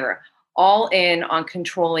desire, all in on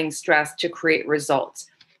controlling stress to create results.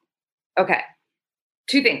 Okay,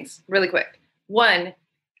 2 things really quick. 1,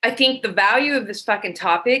 I think the value of this fucking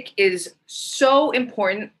topic is so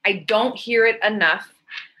important. I don't hear it enough.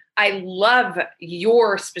 I love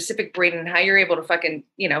your specific brain and how you're able to fucking,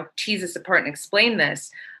 tease this apart and explain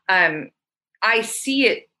this. I see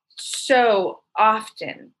it so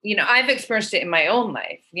often. I've experienced it in my own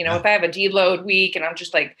life. If I have a deload week and I'm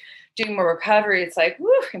just like doing more recovery, it's like,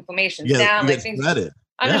 woo, inflammation's down. Like things. Yeah,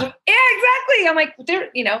 exactly. I'm like,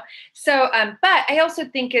 so, but I also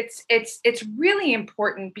think it's really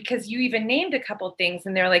important because you even named a couple of things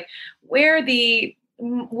and they're like where the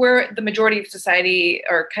majority of society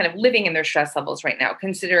are kind of living in their stress levels right now,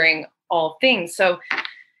 considering all things. So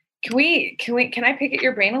can I pick at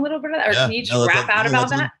your brain a little bit of that? Or can you just wrap out about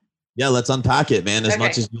that? Let's unpack it, man, as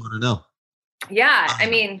much as you want to know. Yeah. I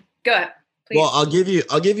mean, go ahead. Please. Well, I'll give you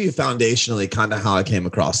foundationally kind of how I came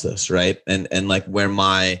across this, right? And like where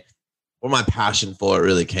my passion for it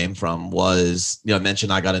really came from was, I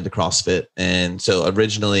mentioned I got into CrossFit. And so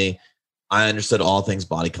originally I understood all things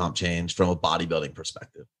body comp change from a bodybuilding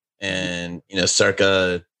perspective. And,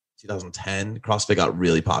 circa 2010, CrossFit got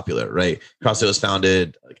really popular, right? CrossFit was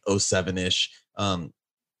founded like 07-ish.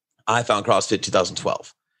 I found CrossFit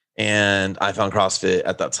 2012. And I found CrossFit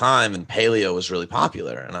at that time, and paleo was really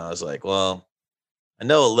popular. And I was like, well, I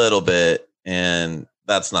know a little bit, and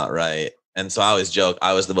that's not right. And so I always joke,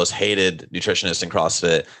 I was the most hated nutritionist in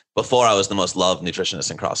CrossFit before I was the most loved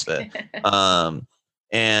nutritionist in CrossFit.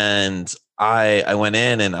 And I went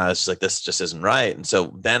in and I was like, this just isn't right. And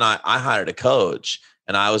so then I hired a coach,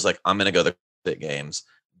 and I was like, I'm going to go to the CrossFit Games.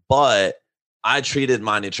 But I treated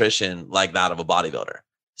my nutrition like that of a bodybuilder.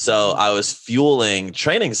 So I was fueling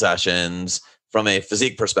training sessions from a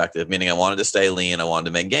physique perspective, meaning I wanted to stay lean. I wanted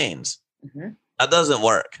to make gains. Mm-hmm. That doesn't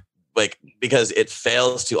work, because it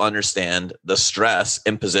fails to understand the stress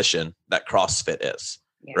imposition that CrossFit is,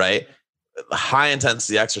 right? High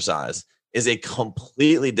intensity exercise is a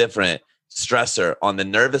completely different stressor on the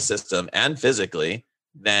nervous system and physically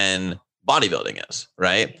than bodybuilding is,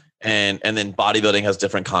 right? And then bodybuilding has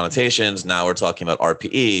different connotations. Now we're talking about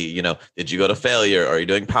RPE, did you go to failure? Are you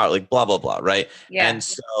doing power? Like blah, blah, blah. Right. Yeah. And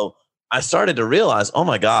so I started to realize, oh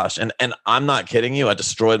my gosh. And I'm not kidding you. I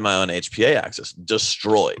destroyed my own HPA axis,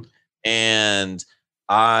 destroyed. And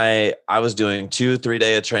I was doing 2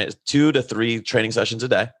 to 3 training sessions a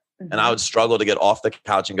day. Mm-hmm. And I would struggle to get off the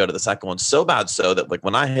couch and go to the second one, so bad so that like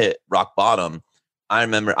when I hit rock bottom, I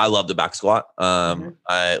remember I loved the back squat. I'll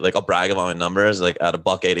brag about my numbers. Like at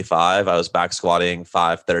 $185, I was back squatting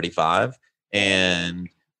 535. And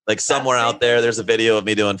like somewhere out there's a video of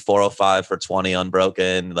me doing 405 for 20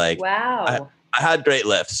 unbroken. Like, wow, I had great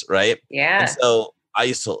lifts. Right. Yeah. And so I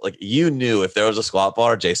used to knew if there was a squat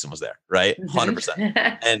bar, Jason was there. Right.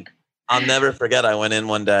 100%. And I'll never forget. I went in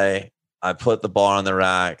one day, I put the bar on the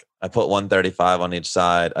rack. I put 135 on each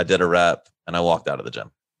side. I did a rep and I walked out of the gym.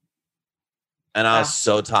 And I was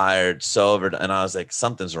so tired, so over, and I was like,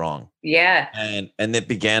 something's wrong. Yeah. And it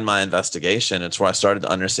began my investigation. It's where I started to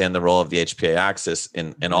understand the role of the HPA axis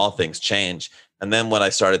in all things change. And then what I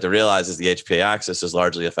started to realize is the HPA axis is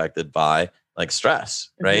largely affected by like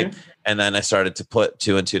stress, right? Mm-hmm. And then I started to put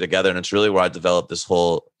 2 and 2 together. And it's really where I developed this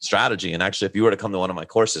whole strategy. And actually, if you were to come to one of my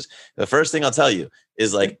courses, the first thing I'll tell you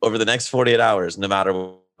is like over the next 48 hours, no matter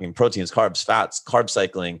what, proteins, carbs, fats, carb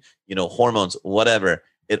cycling, hormones, whatever,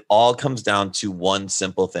 it all comes down to one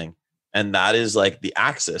simple thing. And that is like the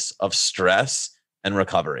axis of stress and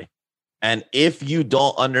recovery. And if you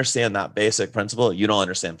don't understand that basic principle, you don't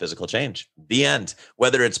understand physical change. The end.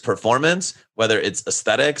 Whether it's performance, whether it's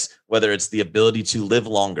aesthetics, whether it's the ability to live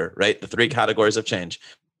longer, right? The 3 categories of change.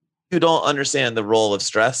 You don't understand the role of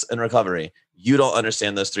stress and recovery. You don't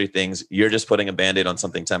understand those 3 things. You're just putting a Band-Aid on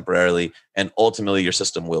something temporarily, and ultimately your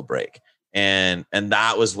system will break. And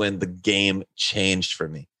that was when the game changed for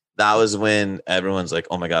me. That was when everyone's like,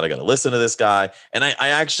 oh my God, I got to listen to this guy. And I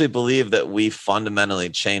actually believe that we fundamentally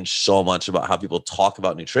changed so much about how people talk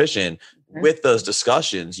about nutrition with those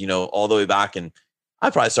discussions, all the way back. And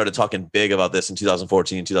I probably started talking big about this in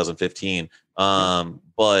 2014, 2015.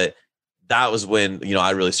 But that was when,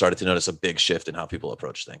 I really started to notice a big shift in how people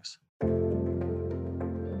approach things.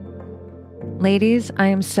 Ladies, I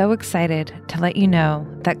am so excited to let you know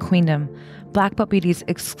that Queendom, Black Belt Beauty's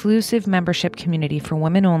exclusive membership community for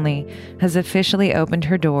women only, has officially opened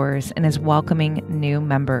her doors and is welcoming new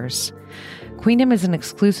members. Queendom is an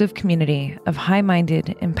exclusive community of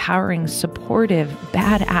high-minded, empowering, supportive,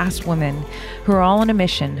 badass women who are all on a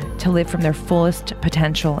mission to live from their fullest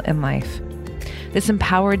potential in life. This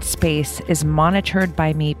empowered space is monitored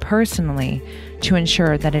by me personally to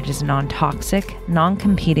ensure that it is non-toxic,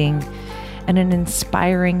 non-competing, and an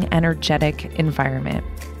inspiring, energetic environment.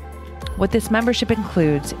 What this membership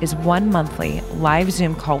includes is 1 monthly live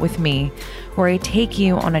Zoom call with me, where I take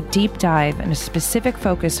you on a deep dive and a specific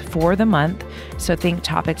focus for the month. So think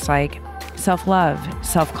topics like self-love,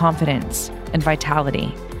 self-confidence, and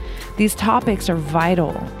vitality. These topics are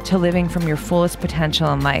vital to living from your fullest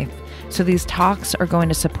potential in life. So these talks are going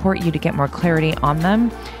to support you to get more clarity on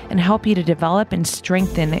them and help you to develop and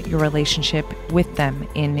strengthen your relationship with them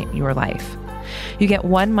in your life. You get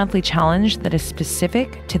one monthly challenge that is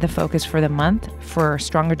specific to the focus for the month for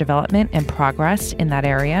stronger development and progress in that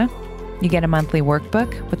area. You get a monthly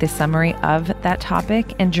workbook with a summary of that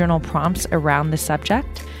topic and journal prompts around the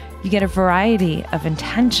subject. You get a variety of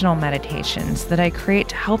intentional meditations that I create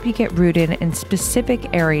to help you get rooted in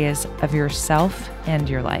specific areas of yourself and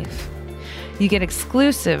your life. You get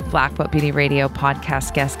exclusive Black Belt Beauty Radio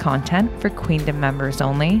podcast guest content for Queendom members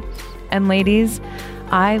only. And ladies,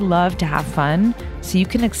 I love to have fun, so you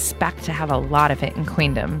can expect to have a lot of it in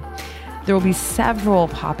Queendom. There will be several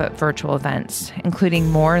pop-up virtual events,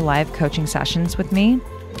 including more live coaching sessions with me,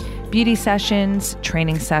 beauty sessions,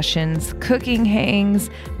 training sessions, cooking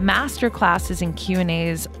hangs, master classes, and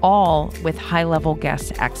Q&As, all with high-level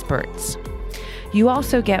guest experts. You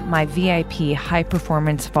also get my VIP high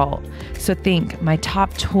performance vault. So think my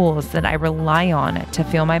top tools that I rely on to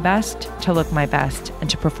feel my best, to look my best, and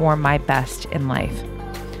to perform my best in life.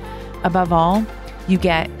 Above all, you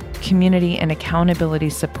get community and accountability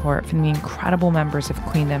support from the incredible members of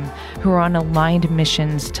Queendom who are on aligned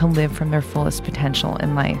missions to live from their fullest potential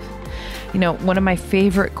in life. You know, one of my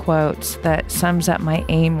favorite quotes that sums up my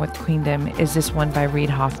aim with Queendom is this one by Reid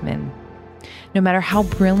Hoffman. No matter how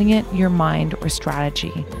brilliant your mind or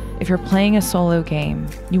strategy, if you're playing a solo game,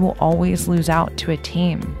 you will always lose out to a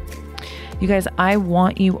team. You guys, I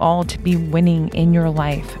want you all to be winning in your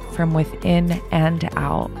life from within and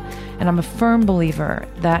out. And I'm a firm believer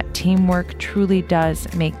that teamwork truly does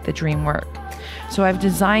make the dream work. So I've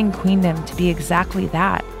designed Queendom to be exactly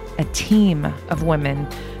that, a team of women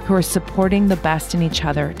who are supporting the best in each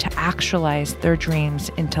other to actualize their dreams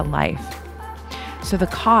into life. So the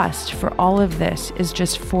cost for all of this is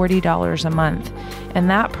just $40 a month,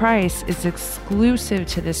 and that price is exclusive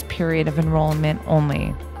to this period of enrollment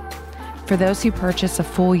only. For those who purchase a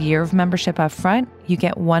full year of membership up front, you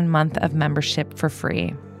get 1 month of membership for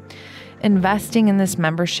free. Investing in this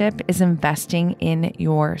membership is investing in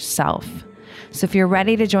yourself. So if you're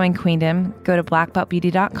ready to join Queendom, go to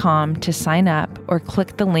blackbeltbeauty.com to sign up or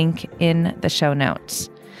click the link in the show notes.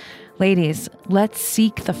 Ladies, let's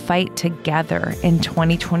seek the fight together in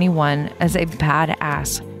 2021 as a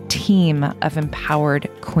badass team of empowered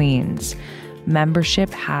queens. Membership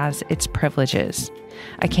has its privileges.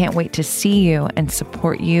 I can't wait to see you and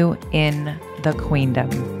support you in the Queendom.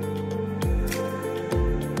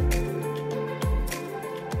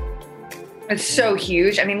 It's so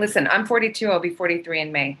huge. I mean, listen, I'm 42. I'll be 43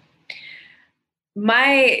 in May.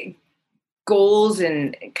 My goals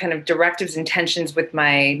and kind of directives, intentions with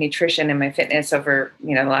my nutrition and my fitness over,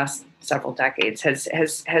 the last several decades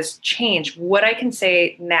has changed. What I can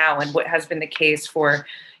say now and what has been the case for,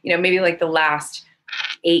 maybe like the last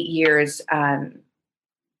 8 years, I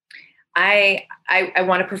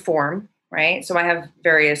want to perform, right? So I have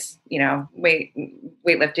various,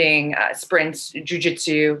 weightlifting, sprints,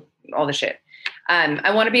 jujitsu, all the shit.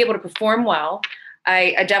 I want to be able to perform well.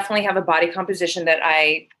 I definitely have a body composition that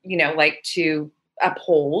I, like to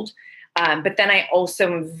uphold. But then I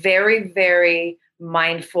also am very, very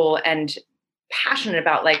mindful and passionate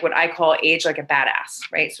about like what I call age like a badass,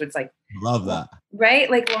 right? So it's like, love that. Right?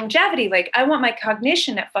 Like longevity. Like I want my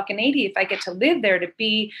cognition at fucking 80, if I get to live there, to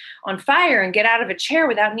be on fire and get out of a chair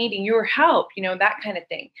without needing your help, that kind of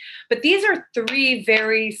thing. But these are 3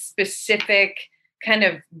 very specific kind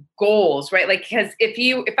of goals, right? Like, because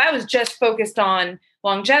if I was just focused on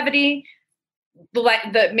longevity,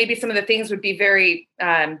 maybe some of the things would be very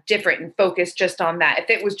different and focused just on that.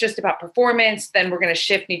 If it was just about performance, then we're going to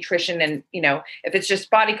shift nutrition and, if it's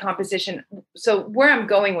just body composition. So where I'm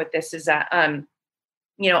going with this is that, I'm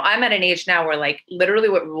at an age now where like literally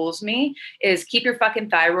what rules me is keep your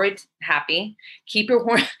fucking thyroid happy, keep your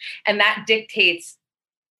hormone, and that dictates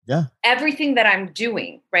everything that I'm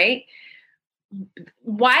doing, right?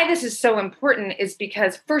 Why this is so important is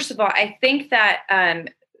because, first of all, I think that,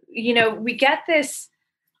 we get this,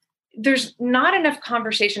 there's not enough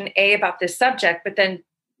conversation, about this subject, but then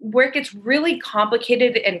where it gets really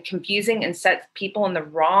complicated and confusing and sets people in the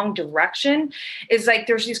wrong direction is like,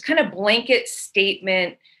 there's these kind of blanket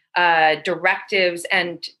statement directives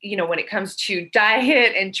and, when it comes to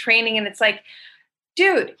diet and training, and it's like,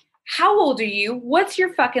 dude, how old are you? What's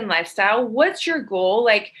your fucking lifestyle? What's your goal?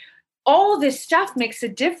 Like, all this stuff makes a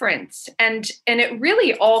difference. And it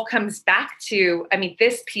really all comes back to,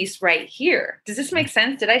 this piece right here. Does this make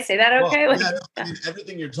sense? Did I say that okay? Well,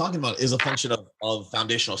 everything you're talking about is a function of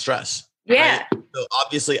foundational stress. Yeah. Right? So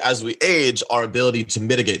obviously, as we age, our ability to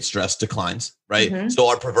mitigate stress declines, right? Mm-hmm. So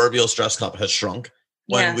our proverbial stress cup has shrunk.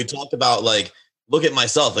 When we talk about like look at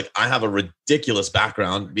myself. Like I have a ridiculous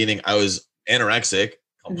background, meaning I was anorexic,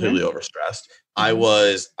 completely overstressed.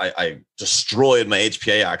 I destroyed my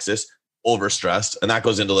HPA axis, overstressed. And that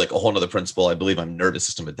goes into like a whole nother principle. I believe I'm nervous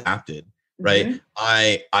system adapted, right?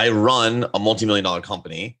 I run a multi-million-dollar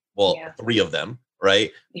company. Well, 3 of them,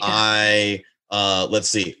 right? Let's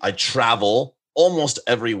see, I travel almost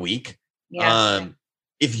every week.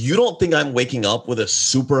 If you don't think I'm waking up with a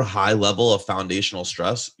super high level of foundational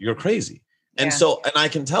stress, you're crazy. And so, and I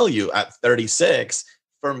can tell you at 36,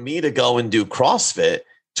 for me to go and do CrossFit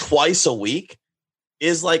twice a week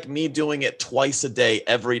is like me doing it twice a day,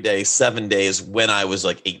 every day, 7 days when I was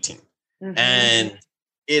like 18. And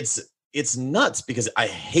it's nuts because I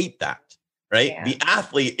hate that, right? The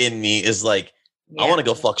athlete in me is like, I want to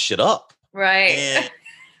go fuck shit up. Right. And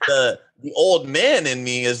the old man in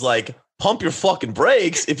me is like, pump your fucking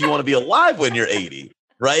brakes if you want to be alive when you're 80.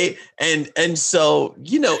 Right. And so,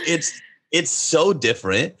 you know, it's so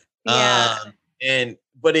different.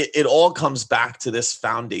 But it all comes back to this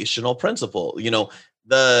foundational principle. You know,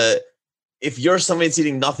 if you're somebody that's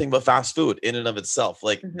eating nothing but fast food in and of itself,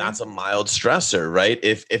 like that's a mild stressor, right?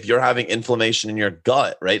 If you're having inflammation in your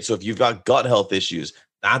gut, right? So if you've got gut health issues,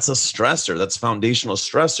 that's a stressor. That's foundational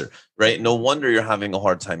stressor, right? No wonder you're having a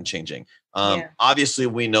hard time changing. Obviously,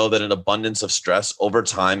 we know that an abundance of stress over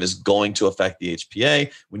time is going to affect the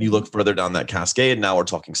HPA. When you look further down that cascade, now we're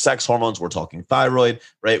talking sex hormones, we're talking thyroid,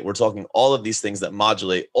 right? We're talking all of these things that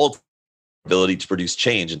modulate ultimate ability to produce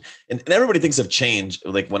change. And everybody thinks of change,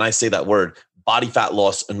 like when I say that word, body fat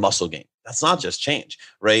loss and muscle gain. That's not just change,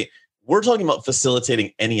 right? We're talking about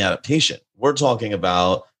facilitating any adaptation. We're talking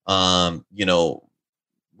about, you know,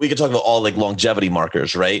 we could talk about all like longevity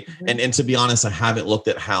markers, right? And to be honest, I haven't looked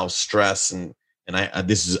at how stress and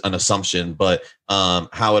this is an assumption, but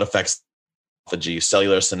how it affects autophagy,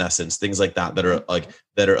 cellular senescence, things like that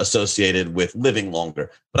that are associated with living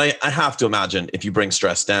longer. But I have to imagine if you bring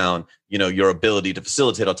stress down, you know, your ability to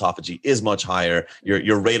facilitate autophagy is much higher.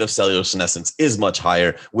 Your rate of cellular senescence is much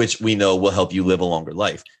higher, which we know will help you live a longer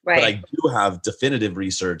life. Right. But I do have definitive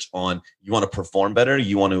research on you want to perform better,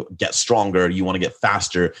 you want to get stronger, you want to get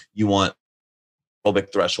faster, you want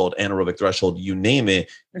aerobic threshold, anaerobic threshold, you name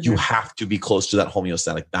it, you have to be close to that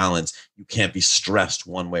homeostatic balance. You can't be stressed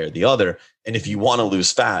one way or the other. And if you want to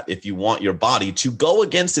lose fat, if you want your body to go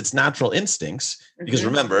against its natural instincts, because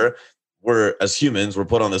remember, as humans, we're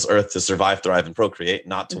put on this earth to survive, thrive, and procreate,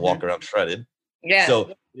 not to walk around shredded. So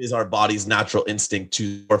it is our body's natural instinct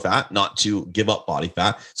to store fat, not to give up body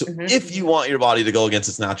fat. So if you want your body to go against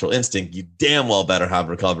its natural instinct, you damn well better have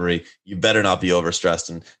recovery. You better not be overstressed.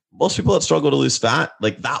 And most people that struggle to lose fat,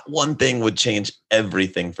 like that one thing would change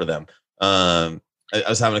everything for them. I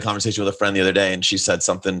was having a conversation with a friend the other day, and she said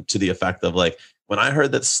something to the effect of like, when I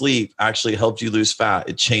heard that sleep actually helped you lose fat,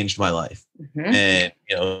 it changed my life. And,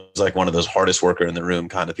 you know, it was like one of those hardest worker in the room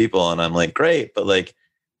kind of people. And I'm like, great, but like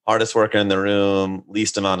hardest worker in the room,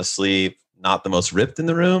 least amount of sleep, not the most ripped in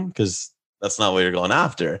the room, because that's not what you're going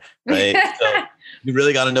after, right? So you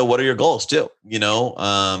really got to know what are your goals too. You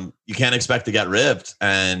know, you can't expect to get ripped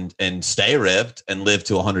and stay ripped and live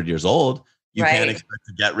to 100 years old. You can't expect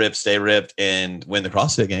to get ripped, stay ripped, and win the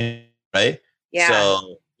CrossFit game, right?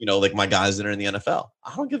 So, you know, like my guys that are in the NFL,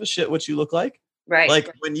 I don't give a shit what you look like. Right.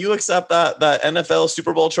 Like when you accept that NFL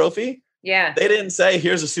Super Bowl trophy, they didn't say,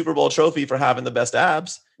 here's a Super Bowl trophy for having the best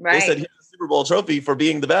abs. They said, here's a Super Bowl trophy for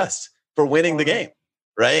being the best, for winning the game.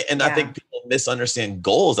 Right. And I think people misunderstand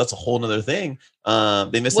goals. That's a whole nother thing.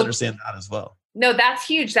 They misunderstand that as well. No, that's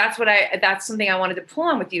huge. That's something I wanted to pull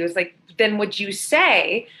on with you is like, then would you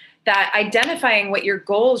say that identifying what your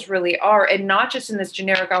goals really are, and not just in this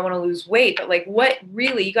generic, I want to lose weight, but like what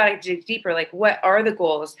really, you got to dig deeper. Like what are the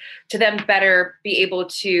goals to then better be able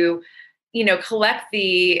to, you know, collect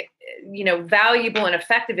the, you know, valuable and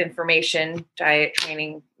effective information, diet,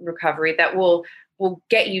 training, recovery that will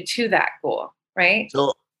get you to that goal. Right.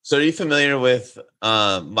 So are you familiar with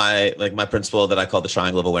my principle that I call the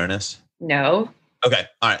triangle of awareness? No. Okay.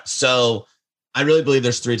 All right. So I really believe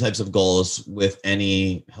there's 3 types of goals with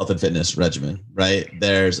any health and fitness regimen, right?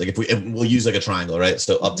 There's like, if we'll use like a triangle, right?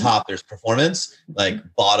 So up top, there's performance, like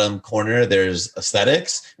bottom corner, there's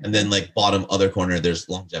aesthetics, and then like bottom other corner, there's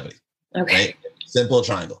longevity. Okay. Right? Simple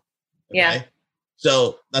triangle. Okay? Yeah.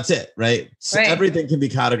 So that's it, right? So everything can be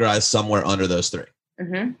categorized somewhere under those 3.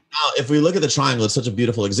 Now, if we look at the triangle, it's such a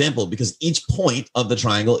beautiful example because each point of the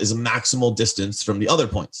triangle is a maximal distance from the other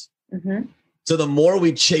points. So the more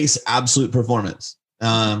we chase absolute performance,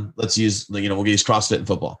 let's use, we'll use CrossFit and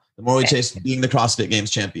football. The more we chase being the CrossFit Games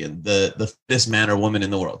champion, the fittest man or woman in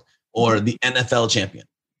the world, or the NFL champion,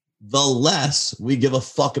 the less we give a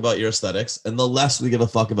fuck about your aesthetics and the less we give a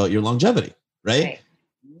fuck about your longevity. right?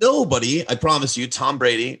 Nobody, I promise you, Tom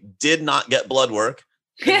Brady did not get blood work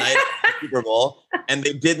the night of the Super Bowl, and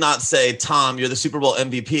they did not say, Tom, you're the Super Bowl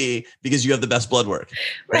MVP because you have the best blood work,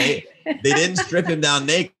 right? They didn't strip him down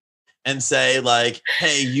naked and say like,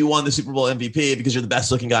 hey, you won the Super Bowl MVP because you're the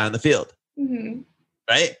best looking guy on the field. Mm-hmm.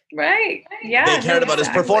 Right? Right. Yeah. They cared about his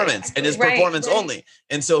performance and his performance only.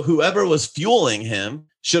 And so whoever was fueling him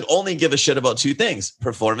should only give a shit about two things: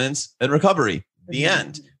 performance and recovery. The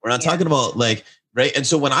end. We're not talking about like, right? And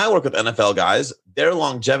so when I work with NFL guys, their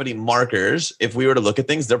longevity markers, if we were to look at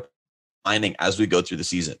things, they're finding as we go through the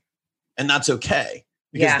season. And that's okay,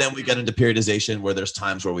 because then we get into periodization where there's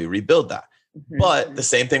times where we rebuild that. Mm-hmm. But the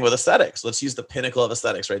same thing with aesthetics. Let's use the pinnacle of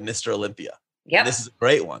aesthetics, right? Mr. Olympia. Yeah. This is a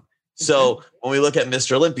great one. So when we look at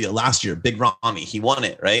Mr. Olympia last year, Big Ramy, he won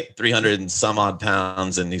it, right? 300 and some odd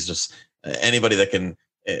pounds. And he's just anybody that can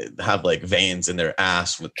have like veins in their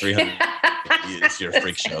ass with 300. It's your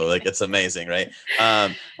freak show. Like, it's amazing, right?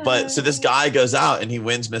 But so this guy goes out and he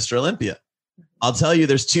wins Mr. Olympia. I'll tell you,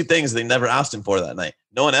 there's two things they never asked him for that night.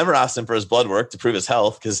 No one ever asked him for his blood work to prove his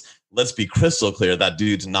health, because let's be crystal clear, that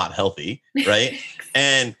dude's not healthy, right?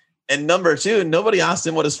 And number two, nobody asked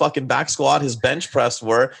him what his fucking back squat, his bench press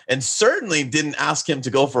were, and certainly didn't ask him to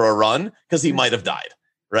go for a run because he might have died,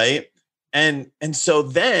 right? And so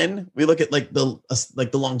then we look at like the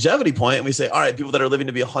longevity point and we say, all right, people that are living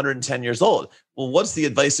to be 110 years old. Well, what's the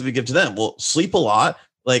advice that we give to them? Well, sleep a lot,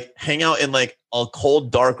 like hang out in like a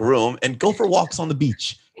cold, dark room and go for walks on the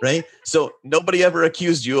beach, right? So nobody ever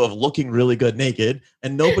accused you of looking really good naked,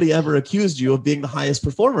 and nobody ever accused you of being the highest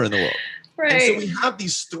performer in the world. Right. And so we have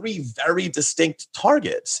these three very distinct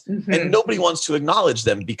targets, and nobody wants to acknowledge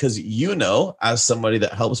them, because, you know, as somebody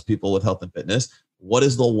that helps people with health and fitness, what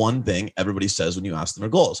is the one thing everybody says when you ask them their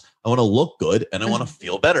goals? I want to look good and I want to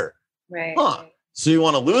feel better. Right. So you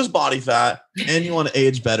want to lose body fat and you want to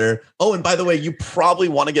age better. Oh, and by the way, you probably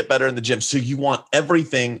want to get better in the gym. So you want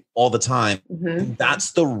everything all the time. And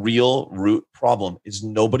that's the real root problem, is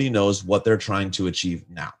nobody knows what they're trying to achieve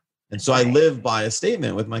now. And so I live by a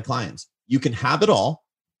statement with my clients. You can have it all.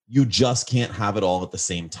 You just can't have it all at the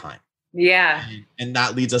same time. Yeah. And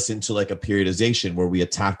that leads us into like a periodization where we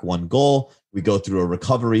attack one goal. We go through a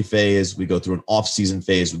recovery phase. We go through an off-season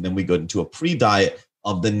phase. And then we go into a pre-diet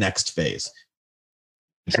of the next phase.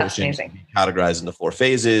 Nutrition can be categorized into 4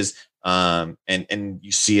 phases. And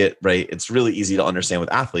you see it, right? It's really easy to understand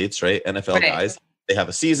with athletes, right? NFL guys, they have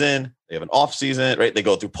a season, they have an off season, right? They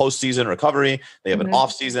go through postseason recovery. They have an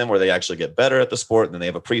off season where they actually get better at the sport. And then they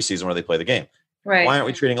have a preseason where they play the game. Right. Why aren't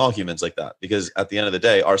we treating all humans like that? Because at the end of the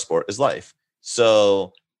day, our sport is life.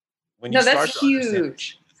 So when you start that's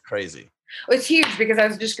huge. It's crazy. Well, it's huge, because I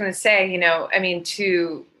was just going to say, you know, I mean,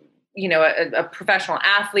 to, you know, a professional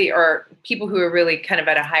athlete or people who are really kind of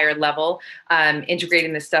at a higher level,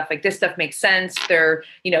 integrating this stuff, like this stuff makes sense. They're,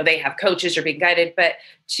 you know, they have coaches or being guided, but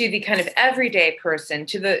to the kind of everyday person,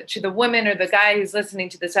 to the woman or the guy who's listening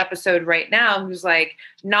to this episode right now, who's like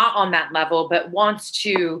not on that level, but wants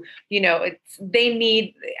to, you know,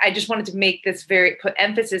 I just wanted to make this put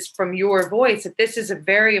emphasis from your voice that this is a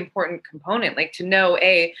very important component, like to know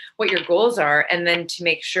what your goals are, and then to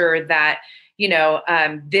make sure that, you know,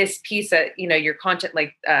 this piece of, you know, your content,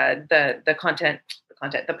 like the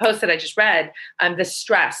post that I just read, the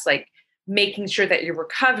stress, like making sure that your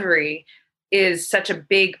recovery is such a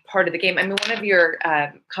big part of the game. I mean, one of your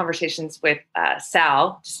conversations with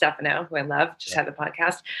Sal Stefano, who I love, just had the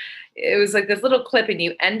podcast. It was like this little clip, and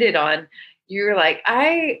you ended on, you're like,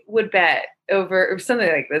 I would bet over something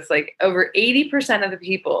like this, like over 80% of the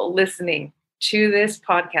people listening to this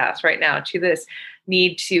podcast right now, to this,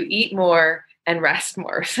 need to eat more and rest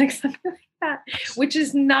more. Like something like that, which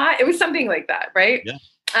is not, it was something like that, right? Yeah.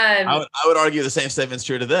 I would argue the same statement's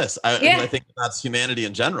true to this. I think that's humanity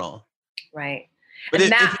in general. Right. But if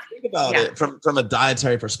you think about it from a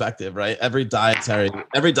dietary perspective, right? Every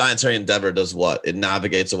dietary endeavor does what? It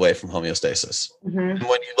navigates away from homeostasis. And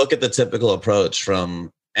when you look at the typical approach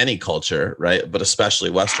from any culture, right? But especially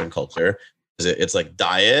Western culture, it's like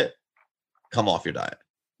diet, come off your diet.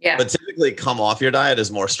 Yeah. But typically come off your diet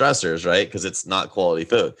is more stressors, right? Because it's not quality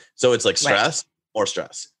food. So it's like stress, more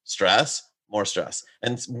stress, stress, more stress.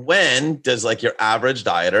 And when does like your average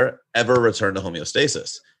dieter ever return to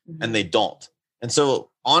homeostasis? And they don't. And so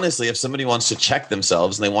honestly, if somebody wants to check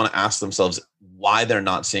themselves and they want to ask themselves why they're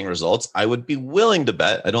not seeing results, I would be willing to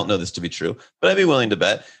bet, I don't know this to be true, but I'd be willing to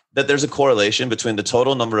bet that there's a correlation between the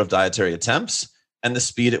total number of dietary attempts and the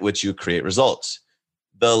speed at which you create results.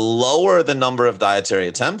 The lower the number of dietary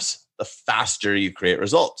attempts, the faster you create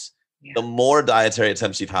results. Yeah. The more dietary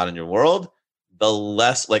attempts you've had in your world, the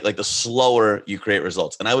less, like the slower you create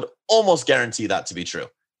results. And I would almost guarantee that to be true.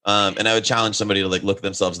 And I would challenge somebody to like look at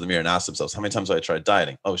themselves in the mirror and ask themselves, how many times have I tried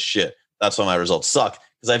dieting? Oh shit, that's why my results suck,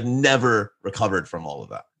 because I've never recovered from all of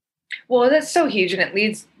that. Well, that's so huge. And it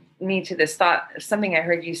leads me to this thought, something I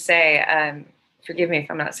heard you say, forgive me if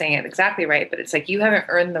I'm not saying it exactly right, but it's like, you haven't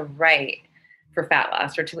earned the right for fat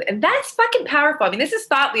loss or to, and that's fucking powerful. I mean, this is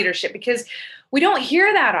thought leadership, because we don't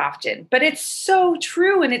hear that often, but it's so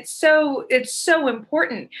true. And it's so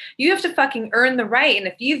important. You have to fucking earn the right. And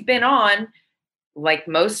if you've been on, like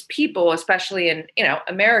most people, especially in,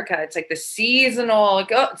 America, it's like the seasonal,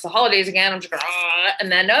 like, oh, it's the holidays again. I'm just going,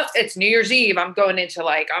 and then, oh, it's New Year's Eve. I'm going into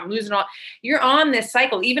like, I'm losing all. You're on this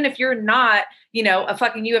cycle, even if you're not, a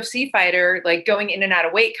fucking UFC fighter, like going in and out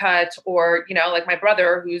of weight cuts, or, like my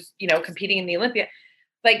brother who's, competing in the Olympia,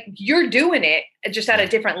 like you're doing it just at a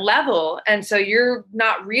different level. And so you're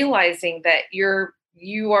not realizing that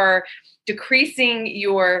you are decreasing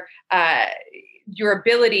your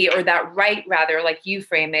ability, or that right, rather, like you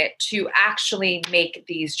frame it, to actually make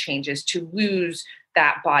these changes, to lose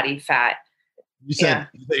that body fat. You said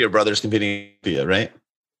your brother's competing in Olympia, right?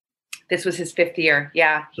 This was his 5th year.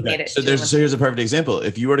 Yeah. He made it. So here's a perfect example.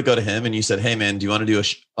 If you were to go to him and you said, hey man, do you want to do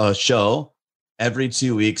a show every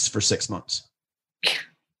 2 weeks for 6 months?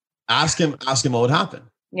 Ask him what would happen.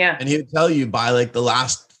 Yeah. And he would tell you by like the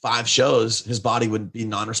last 5 shows, his body would be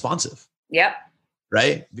non-responsive. Yep.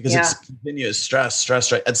 Right? Because it's continuous stress.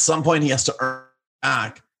 Right? At some point, he has to earn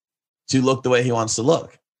back to look the way he wants to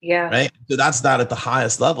look. Yeah. Right? So that's that at the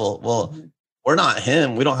highest level. Well, we're not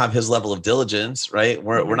him. We don't have his level of diligence, right?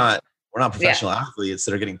 We're not professional athletes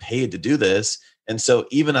that are getting paid to do this. And so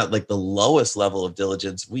even at like the lowest level of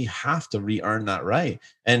diligence, we have to re-earn that right.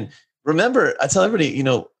 And remember, I tell everybody,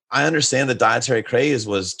 I understand the dietary craze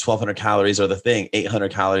was 1,200 calories are the thing,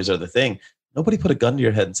 800 calories are the thing. Nobody put a gun to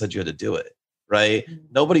your head and said you had to do it. Right?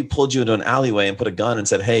 Nobody pulled you into an alleyway and put a gun and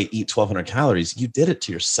said, hey, eat 1,200 calories. You did it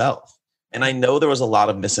to yourself. And I know there was a lot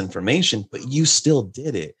of misinformation, but you still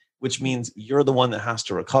did it, which means you're the one that has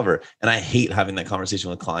to recover. And I hate having that conversation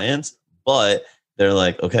with clients, but they're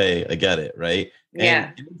like, okay, I get it. Right.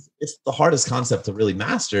 Yeah. And it's the hardest concept to really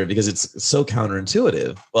master because it's so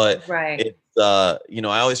counterintuitive, but it's, I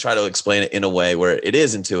always try to explain it in a way where it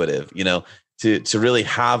is intuitive, to really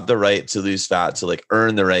have the right to lose fat, to like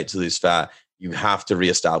earn the right to lose fat. You have to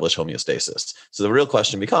reestablish homeostasis. So the real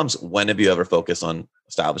question becomes, when have you ever focused on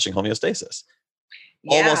establishing homeostasis?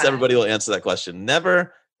 Yeah. Almost everybody will answer that question.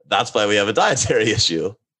 Never. That's why we have a dietary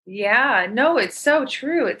issue. Yeah, no, it's so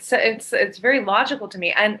true. It's very logical to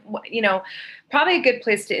me. And, probably a good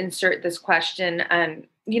place to insert this question. And,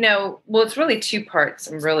 it's really 2 parts.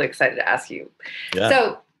 I'm really excited to ask you. Yeah.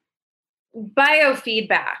 So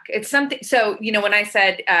biofeedback, it's something. So, when I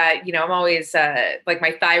said, I'm always like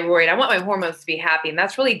my thyroid, I want my hormones to be happy. And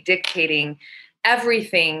that's really dictating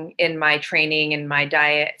everything in my training and my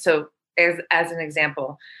diet. So as an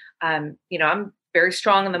example, I'm very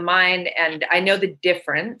strong in the mind, and I know the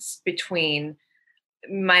difference between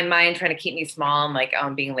my mind trying to keep me small and like, oh,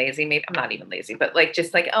 I'm being lazy. Maybe I'm not even lazy, but like,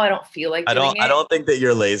 just like, oh, I don't feel like doing it. I don't think that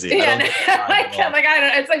you're lazy. Yeah,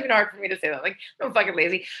 it's like hard for me to say that. Like, I'm fucking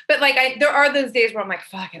lazy. But like, there are those days where I'm like,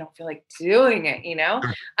 fuck, I don't feel like doing it.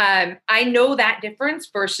 I know that difference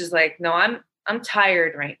versus like, no, I'm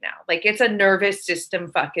tired right now. Like, it's a nervous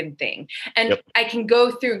system fucking thing. And I can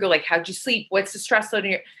go through and go like, how'd you sleep? What's the stress load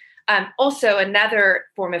in your... Also, another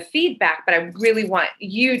form of feedback, but I really want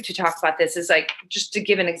you to talk about this, is like, just to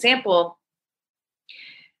give an example,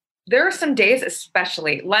 there are some days,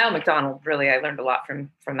 especially Lyle McDonald, really, I learned a lot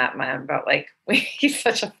from that man about like, he's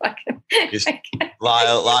such a fucking...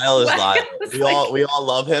 Lyle is Lyle. We all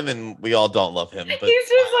love him and we all don't love him. But he's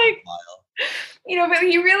just like, Lyle. But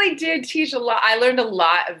he really did teach a lot. I learned a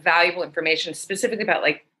lot of valuable information, specifically about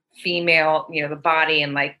like female, the body,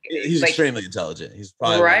 and like he's extremely intelligent. He's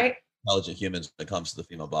probably one of the intelligent humans when it comes to the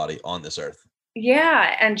female body on this earth.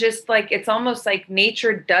 Yeah, and just like, it's almost like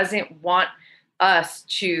nature doesn't want us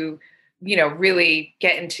to, really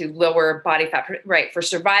get into lower body fat, right, for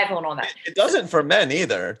survival and all that. It doesn't for men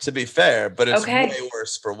either, to be fair, but it's way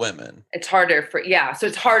worse for women. It's harder for so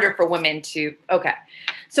it's harder for women to.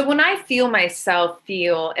 So when I feel myself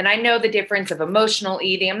and I know the difference of emotional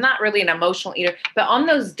eating, I'm not really an emotional eater, but on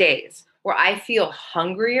those days where I feel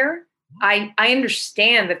hungrier, I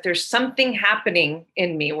understand that there's something happening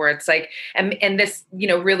in me where it's like, and this,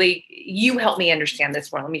 really, you help me understand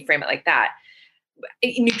this more. Let me frame it like that.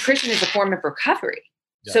 Nutrition is a form of recovery.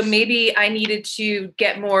 Yes. So maybe I needed to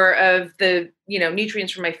get more of the,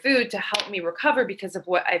 nutrients from my food to help me recover because of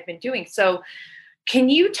what I've been doing. So can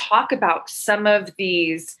you talk about some of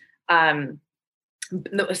these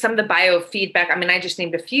some of the biofeedback. I mean, I just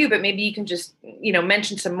named a few, but maybe you can just,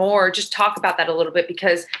 mention some more, just talk about that a little bit,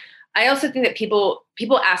 because I also think that people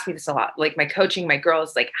ask me this a lot, like my coaching, my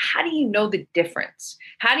girls, like, how do you know the difference?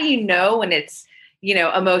 How do you know when it's,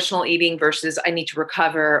 emotional eating versus I need to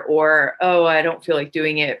recover, or, oh, I don't feel like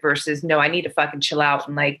doing it versus no, I need to fucking chill out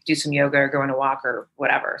and like do some yoga or go on a walk or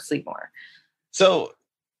whatever, sleep more. So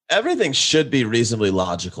everything should be reasonably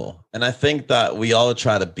logical. And I think that we all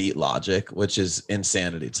try to beat logic, which is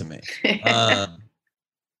insanity to me.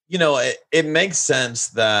 It makes sense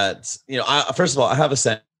that, first of all, I have a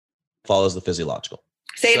saying, follows the physiological.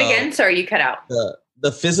 Say it again. Sorry, you cut out.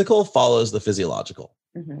 The physical follows the physiological.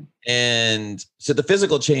 Mm-hmm. And so the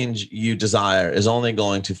physical change you desire is only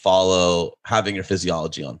going to follow having your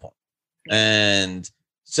physiology on point. And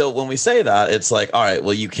so when we say that, it's like, all right,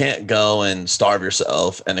 well, you can't go and starve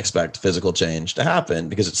yourself and expect physical change to happen,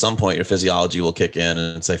 because at some point your physiology will kick in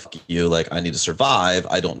and say, fuck you, like, I need to survive.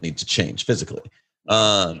 I don't need to change physically.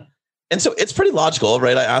 And so it's pretty logical,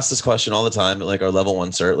 right? I ask this question all the time, like our level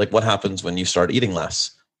 1 cert, like, what happens when you start eating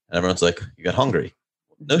less? And everyone's like, you get hungry.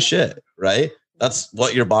 No shit, right? That's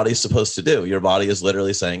what your body's supposed to do. Your body is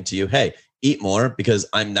literally saying to you, hey, eat more because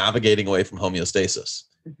I'm navigating away from homeostasis.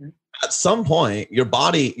 Mm-hmm. At some point, your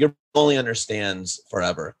body only understands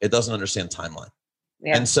forever. It doesn't understand timeline.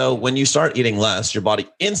 Yeah. And so when you start eating less, your body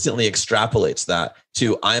instantly extrapolates that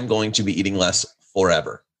to, I'm going to be eating less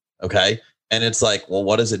forever. Okay. And it's like, well,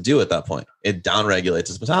 what does it do at that point? It downregulates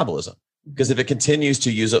its metabolism, because if it continues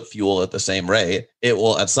to use up fuel at the same rate, it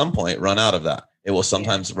will at some point run out of that. It will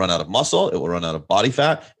sometimes run out of muscle. It will run out of body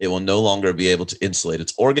fat. It will no longer be able to insulate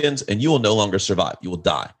its organs, and you will no longer survive. You will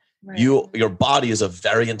die. Right. Your body is a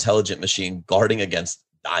very intelligent machine guarding against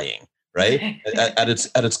dying, right? at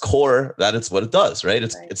its core, that is what it does, right?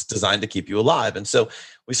 It's designed to keep you alive. And so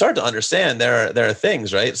we start to understand there are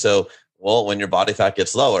things, right? So, well, when your body fat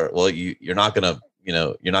gets lower, well, you're not gonna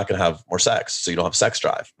have more sex, so you don't have sex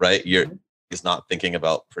drive, right? It's not thinking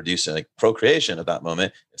about producing, like, procreation at that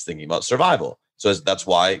moment. It's thinking about survival. So that's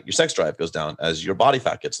why your sex drive goes down as your body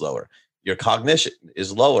fat gets lower. Your cognition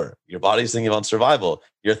is lower. Your body's thinking about survival.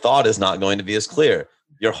 Your thought is not going to be as clear.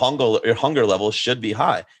 Your hunger level should be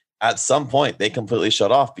high. At some point, they completely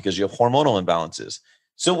shut off because you have hormonal imbalances.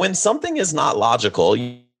 So when something is not logical,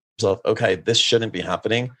 you say, okay, this shouldn't be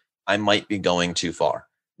happening. I might be going too far.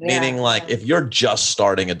 Yeah. Meaning, like, if you're just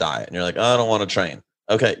starting a diet and you're like, oh, I don't want to train.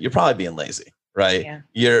 Okay, you're probably being lazy, right?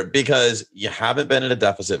 Yeah. Because you haven't been in a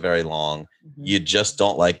deficit very long. Mm-hmm. You just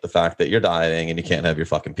don't like the fact that you're dieting and you can't have your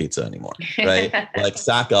fucking pizza anymore, right? Like,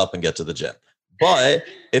 sack up and get to the gym. But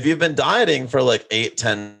if you've been dieting for like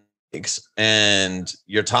 8-10 weeks and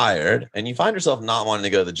you're tired and you find yourself not wanting to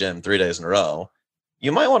go to the gym 3 days in a row,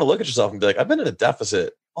 you might want to look at yourself and be like, I've been in a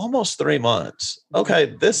deficit almost 3 months.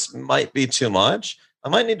 Okay, this might be too much. I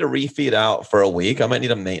might need to refeed out for a week. I might need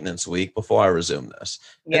a maintenance week before I resume this.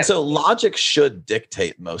 Yep. And so logic should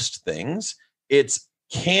dictate most things. It's,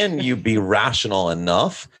 can you be rational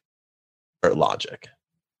enough for logic?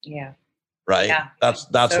 Yeah. Right? Yeah. That's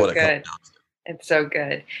so what it comes down to. It's so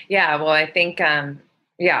good. Yeah. Well, I think,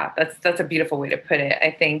 that's a beautiful way to put it. I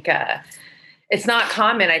think it's not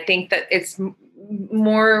common. I think that it's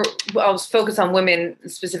more, I'll focus on women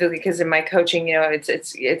specifically because in my coaching,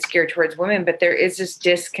 it's geared towards women, but there is this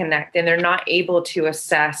disconnect and they're not able to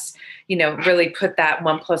assess, really put that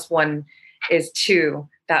 1 + 1 is 2,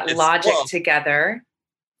 that logic together.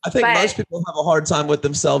 I think most people have a hard time with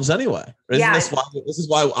themselves anyway. This is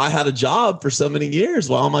why I had a job for so many years,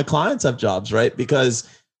 why all my clients have jobs, right? Because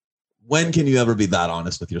when can you ever be that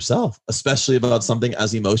honest with yourself, especially about something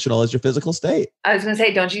as emotional as your physical state? I was going to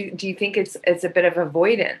say, do you think it's a bit of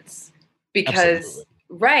avoidance? Because, absolutely.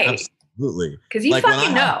 Right. Absolutely. Because you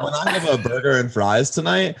fucking know. When I have a burger and fries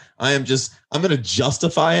tonight, I'm going to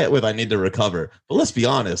justify it with I need to recover. But let's be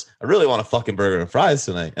honest, I really want a fucking burger and fries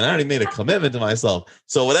tonight. And I already made a commitment to myself.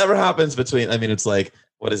 So whatever happens between, it's like,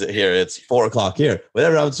 what is it here? It's 4 o'clock here.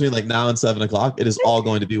 Whatever happens between like now and 7 o'clock, it is all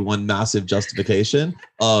going to be one massive justification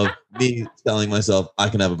of me telling myself I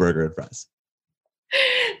can have a burger and fries.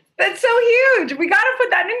 That's so huge. We got to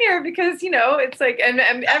put that in here because, it's like, and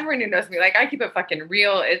everyone who knows me, like I keep it fucking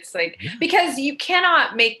real. It's like, because you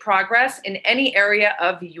cannot make progress in any area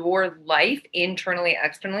of your life, internally,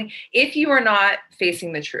 externally, if you are not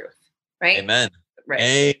facing the truth. Right. Amen.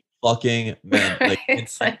 Right. Fucking man.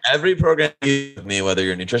 Like every program you give me, whether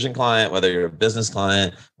you're a nutrition client, whether you're a business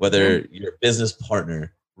client, whether you're a business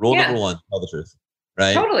partner, rule number 1, tell the truth.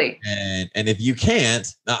 right? Totally. And if you can't,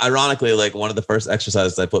 now, ironically, like one of the first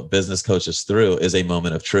exercises I put business coaches through is a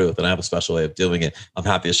moment of truth. And I have a special way of doing it. I'm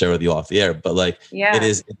happy to share with you off the air, but like it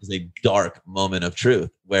is a dark moment of truth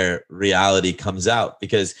where reality comes out,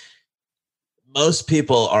 because most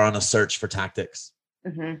people are on a search for tactics.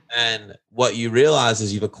 Mm-hmm. And what you realize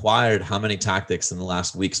is you've acquired how many tactics in the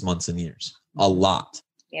last weeks, months, and years? A lot.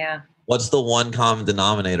 Yeah. What's the one common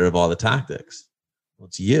denominator of all the tactics? Well,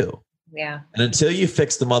 it's you. Yeah. And until you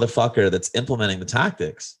fix the motherfucker that's implementing the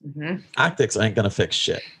tactics, tactics ain't going to fix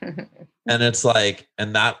shit. And it's like,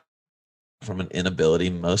 and that from an inability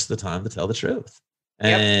most of the time to tell the truth.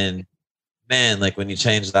 And man, like when you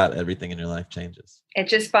change that, everything in your life changes. It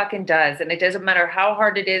just fucking does. And it doesn't matter how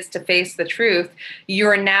hard it is to face the truth.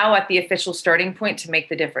 You're now at the official starting point to make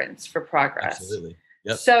the difference for progress. Absolutely.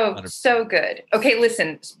 Yep. So good. Okay,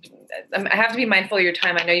 listen, I have to be mindful of your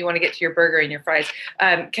time. I know you want to get to your burger and your fries.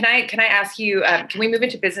 Can I ask you, can we move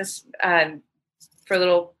into business for a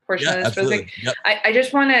little portion of this? Absolutely. Really quick?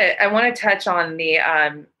 Yep. I want to touch on the,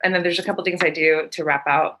 and then there's a couple things I do to wrap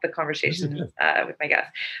out the conversation with my guests.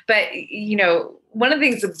 But, you know, one of the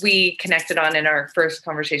things that we connected on in our first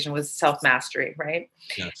conversation was self-mastery, right?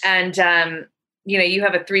 Yes. And, you know, you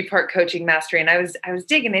have a 3-part coaching mastery, and I was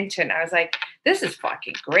digging into it, and I was like, this is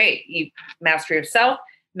fucking great. You mastery of self,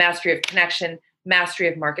 mastery of connection, mastery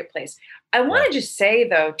of marketplace. I want to just say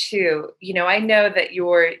though, too, you know, I know that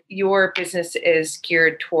your business is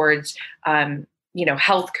geared towards, you know,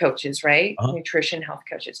 health coaches, right? Nutrition health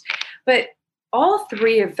coaches, but all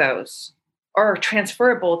 3 of those are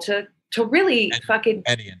transferable to really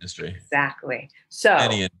any industry. Exactly. So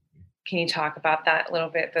can you talk about that a little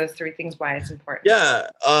bit? Those 3 things, why it's important. Yeah.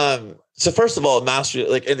 So first of all, mastery,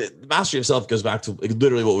 mastery of self goes back to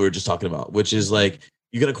literally what we were just talking about, which is like,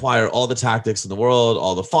 you can acquire all the tactics in the world,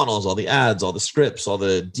 all the funnels, all the ads, all the scripts, all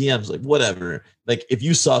the DMs, like whatever. Like if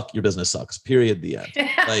you suck, your business sucks, period, the end.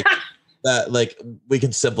 Like that, like we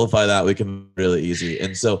can simplify that. We can really easy.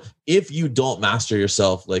 And so if you don't master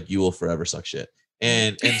yourself, like you will forever suck shit.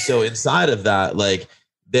 And so inside of that, like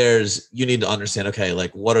you need to understand, okay,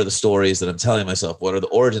 like what are the stories that I'm telling myself? What are the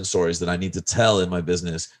origin stories that I need to tell in my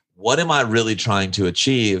business? What am I really trying to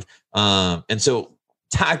achieve? And so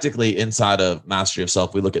tactically inside of mastery of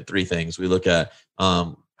self, we look at 3 things. We look at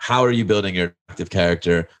how are you building your active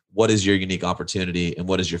character? What is your unique opportunity? And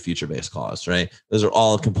what is your future-based cause, right? Those are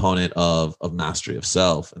all a component of mastery of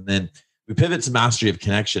self. And then we pivot to mastery of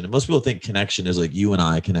connection. And most people think connection is like you and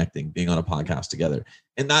I connecting, being on a podcast together.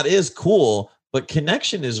 And that is cool. But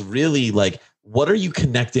connection is really like, what are you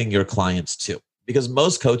connecting your clients to? Because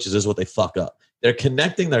most coaches is what they fuck up. They're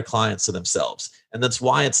connecting their clients to themselves. And that's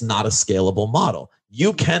why it's not a scalable model.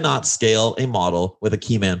 You cannot scale a model with a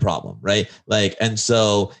key man problem, right? Like, and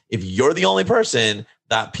so if you're the only person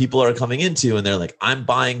that people are coming into and they're like, I'm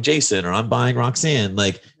buying Jason or I'm buying Roxanne,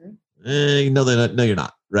 like, no, you're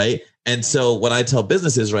not, right? And so what I tell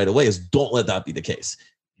businesses right away is don't let that be the case.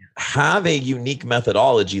 Have a unique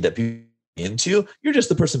methodology that people into, you're just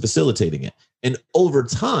the person facilitating it. And over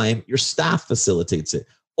time, your staff facilitates it.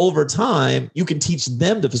 Over time, you can teach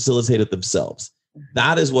them to facilitate it themselves.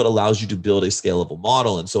 That is what allows you to build a scalable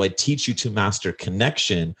model. And so I teach you to master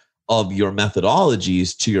connection of your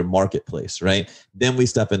methodologies to your marketplace, right? Then we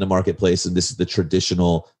step into marketplace, and this is the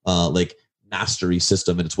traditional like mastery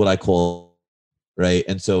system. And it's what I call, right?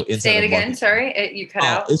 And so say it again. Sorry, you cut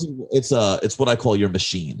out. It's what I call your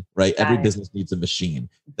machine, right? Every business needs a machine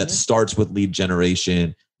that starts with lead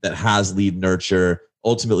generation, that has lead nurture,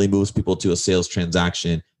 ultimately moves people to a sales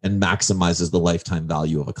transaction and maximizes the lifetime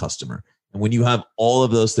value of a customer. And when you have all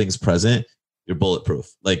of those things present, you're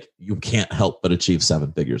bulletproof. Like you can't help but achieve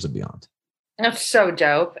 7 figures and beyond. That's so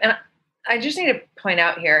dope. And I just need to point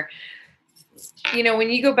out here, you know, when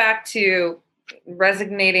you go back to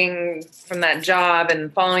resignating from that job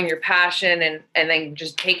and following your passion and then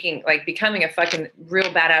just becoming a fucking real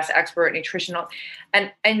badass expert at nutrition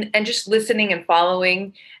and just listening and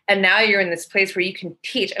following. And now you're in this place where you can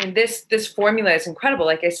teach. I mean, this formula is incredible.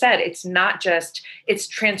 Like I said, it's not just, it's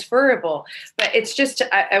transferable, but it's just,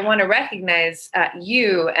 I want to recognize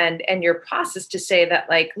you and your process to say that,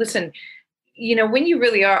 like, listen, you know, when you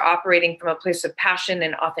really are operating from a place of passion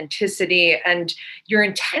and authenticity and your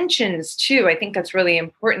intentions too, I think that's really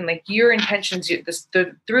important. Like your intentions,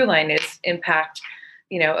 the through line is impact,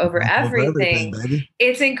 you know, over everything.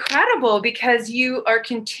 It's incredible because you are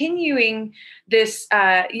continuing this,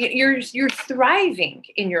 you're thriving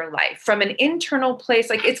in your life from an internal place.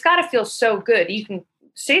 Like it's got to feel so good. You can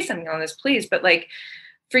say something on this, please. But like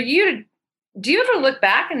for you to, do you ever look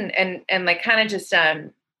back and like kind of just,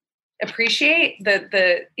 appreciate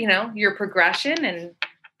the you know, your progression and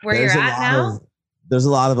where you're at now? there's a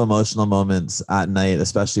lot of emotional moments at night,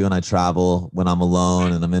 especially when I travel, when I'm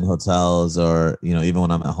alone and I'm in hotels, or, you know, even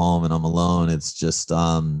when I'm at home and I'm alone. It's just,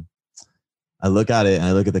 I look at it and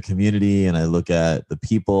I look at the community and I look at the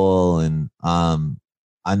people, and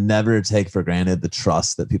I never take for granted the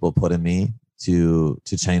trust that people put in me to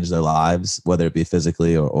change their lives, whether it be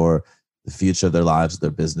physically or the future of their lives,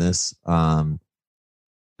 their business.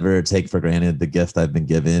 Never take for granted the gift I've been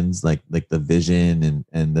given, like the vision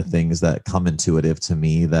and the things that come intuitive to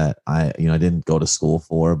me that I didn't go to school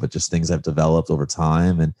for, but just things I've developed over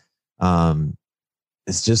time. And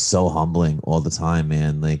it's just so humbling all the time,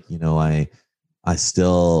 man. Like, you know, I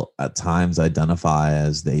still at times identify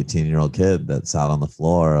as the 18-year-old kid that sat on the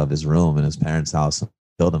floor of his room in his parents' house and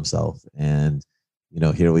killed himself. And, you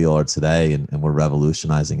know, here we are today, and we're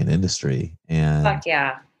revolutionizing an industry. And fuck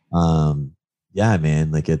yeah. Yeah,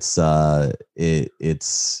 man, like it's I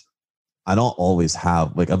don't always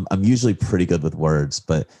have, like, I'm usually pretty good with words,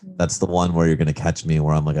 but that's the one where you're going to catch me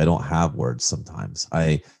where I'm like, I don't have words sometimes.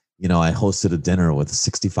 I hosted a dinner with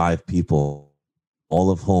 65 people, all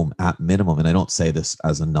of whom at minimum, and I don't say this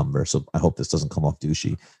as a number, so I hope this doesn't come off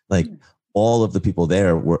douchey, like all of the people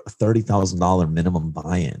there were $30,000 minimum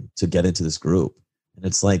buy-in to get into this group. And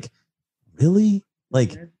it's like, really?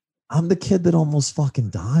 Like, I'm the kid that almost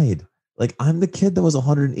fucking died. Like, I'm the kid that was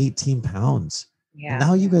 118 pounds. Yeah. And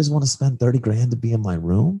now you guys want to spend 30 grand to be in my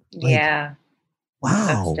room? Like, yeah.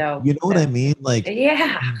 Wow. You know what I mean? Like,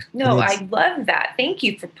 yeah. No, I love that. Thank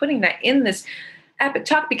you for putting that in this Epic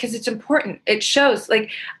Talk, because it's important. It shows,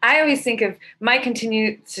 like, I always think of my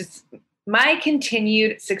continued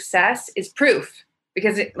success is proof,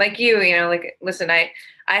 because like you know, like, listen, I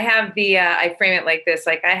have the, I frame it like this,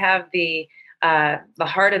 like I have the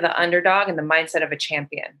heart of the underdog and the mindset of a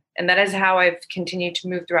champion. And that is how I've continued to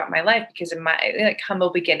move throughout my life, because of my like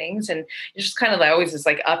humble beginnings, and it's just kind of like always this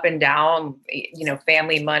like up and down, you know,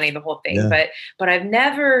 family, money, the whole thing. Yeah. But I've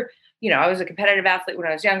never, you know, I was a competitive athlete when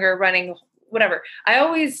I was younger, running, whatever. I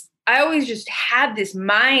always just had this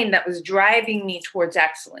mind that was driving me towards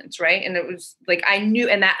excellence. Right. And it was like, I knew,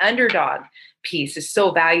 and that underdog piece is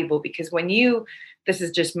so valuable, because when this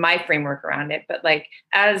is just my framework around it, but like,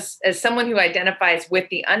 as someone who identifies with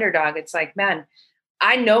the underdog, it's like, man,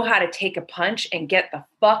 I know how to take a punch and get the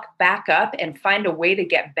fuck back up and find a way to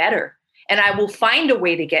get better. And I will find a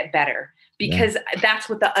way to get better, because that's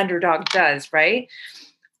what the underdog does. Right.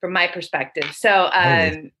 From my perspective. So,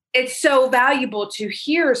 it's so valuable to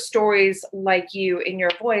hear stories like you in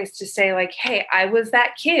your voice, to say like, hey, I was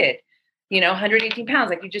that kid, you know, 118 pounds,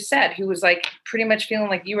 like you just said, who was like pretty much feeling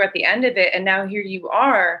like you were at the end of it. And now here you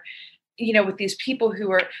are, you know, with these people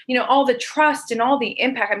who are, you know, all the trust and all the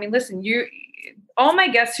impact. I mean, listen, all my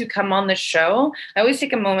guests who come on the show, I always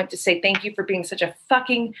take a moment to say thank you for being such a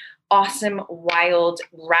fucking awesome, wild,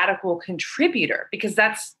 radical contributor, because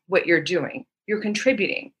that's what you're doing. You're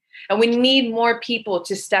contributing. And we need more people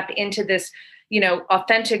to step into this, you know,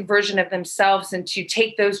 authentic version of themselves, and to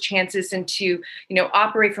take those chances, and to, you know,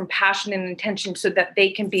 operate from passion and intention, so that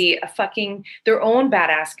they can be their own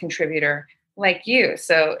badass contributor like you.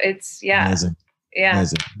 So it's, amazing. Yeah.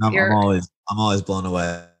 Amazing. I'm always blown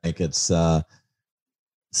away. Like, it's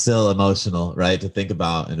still emotional, right, to think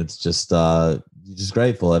about. And it's just, you're just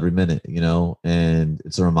grateful every minute, you know, and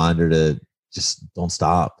it's a reminder to just don't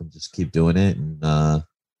stop and just keep doing it. And,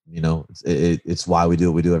 you know, it's why we do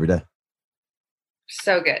what we do every day.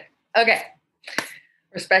 So good. Okay.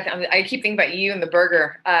 Respect. I keep thinking about you and the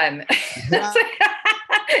burger.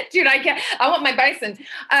 Dude, I want my bison.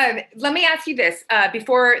 Let me ask you this,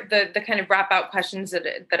 before the kind of wrap out questions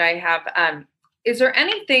that I have. Is there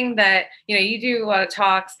anything that, you know, you do a lot of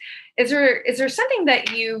talks. Is there something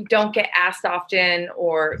that you don't get asked often,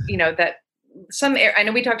 or, you know, that I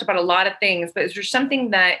know we talked about a lot of things, but is there something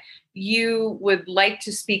that you would like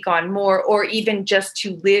to speak on more, or even just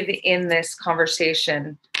to live in this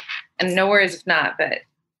conversation? And no worries if not, but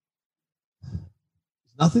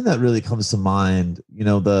nothing that really comes to mind. You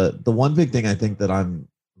know, the one big thing I think that I'm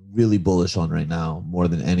really bullish on right now, more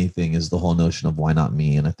than anything, is the whole notion of why not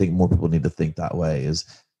me. And I think more people need to think that way. Is,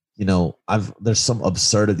 you know, there's some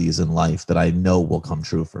absurdities in life that I know will come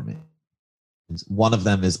true for me. One of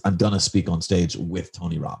them is I'm gonna speak on stage with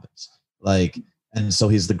Tony Robbins. Like, and so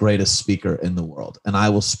he's the greatest speaker in the world, and I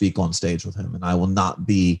will speak on stage with him, and I will not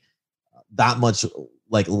be that much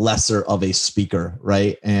like lesser of a speaker,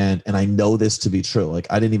 right? And I know this to be true. Like,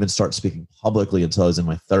 I didn't even start speaking publicly until I was in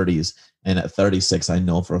my 30s, and at 36, I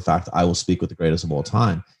know for a fact I will speak with the greatest of all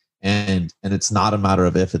time. And it's not a matter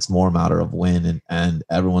of if, it's more a matter of when. And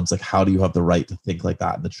everyone's like, how do you have the right to think like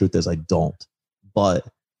that? And the truth is, I don't. But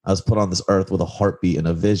I was put on this earth with a heartbeat and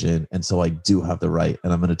a vision. And so I do have the right,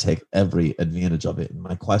 and I'm going to take every advantage of it. And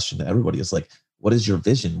my question to everybody is like, what is your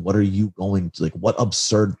vision? What are you going to, like, what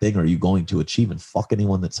absurd thing are you going to achieve? And fuck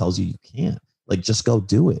anyone that tells you you can't. Like, just go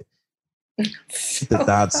do it.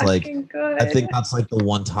 That's like, good. I think that's like the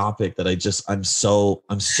one topic that I'm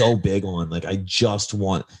so big on. Like, I just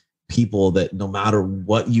want people that no matter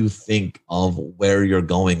what you think of where you're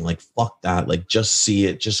going, like, fuck that, like, just see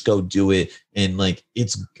it, just go do it. And like,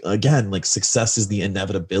 it's, again, like, success is the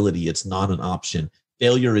inevitability. It's not an option.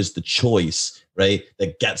 Failure is the choice, right,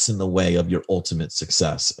 that gets in the way of your ultimate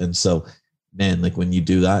success. And so, man, like, when you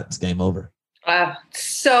do that, it's game over.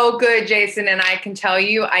 So good, Jason. And I can tell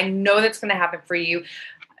you, I know that's going to happen for you.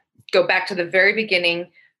 Go back to the very beginning,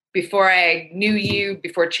 before I knew you,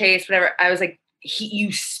 before Chase, whatever, I was like,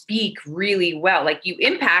 you speak really well. Like, you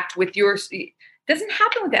impact with your, it doesn't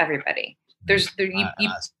happen with everybody. I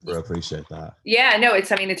appreciate that. Yeah, no,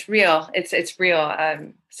 it's real. It's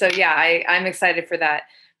real. So yeah, I'm excited for that.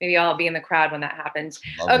 Maybe I'll be in the crowd when that happens.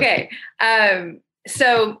 Okay.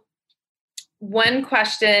 So one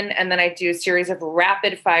question, and then I do a series of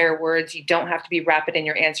rapid fire words. You don't have to be rapid in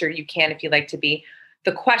your answer. You can, if you like to be.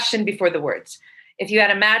 The question before the words. If you had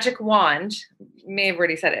a magic wand, you may have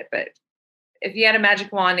already said it, but if you had a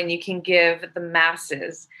magic wand and you can give the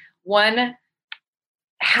masses one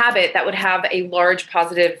habit that would have a large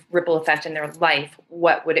positive ripple effect in their life,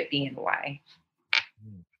 what would it be and why?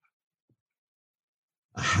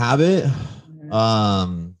 A habit? Mm-hmm.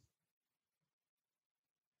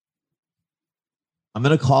 I'm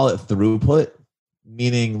going to call it throughput,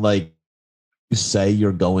 meaning like you say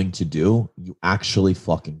you're going to do, you actually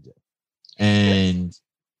fucking do. And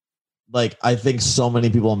like, I think so many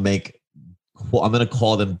people make, I'm going to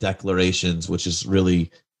call them declarations, which is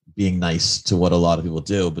really being nice to what a lot of people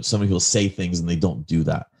do, but so many people say things and they don't do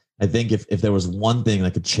that. I think if there was one thing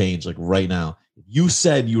that could change, like right now, if you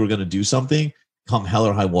said you were going to do something, come hell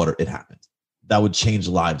or high water, it happened. That would change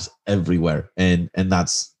lives everywhere. And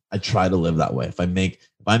that's, I try to live that way. If I make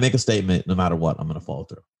a statement, no matter what, I'm going to follow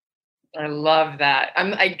through. I love that.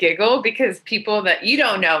 I giggle because people that you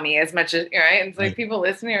don't know me as much as, right? It's like people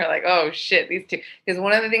listening are like, oh shit, these two. Because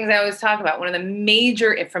one of the things I always talk about, one of the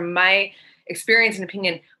major, from my experience and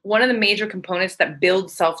opinion, one of the major components that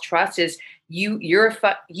builds self-trust is you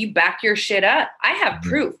back your shit up. I have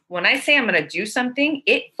proof. When I say I'm going to do something,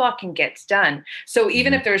 it fucking gets done. So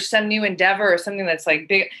even if there's some new endeavor or something that's like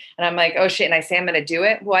big and I'm like, oh shit, and I say I'm going to do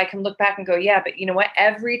it, well, I can look back and go, yeah, but you know what?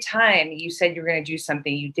 Every time you said you're going to do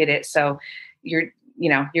something, you did it. So you're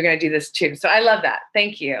going to do this too. So I love that.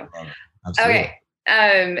 Thank you. Absolutely.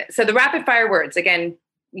 Okay. So the rapid fire words, again,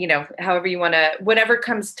 however you want to, whatever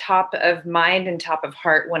comes top of mind and top of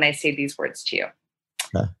heart when I say these words to you.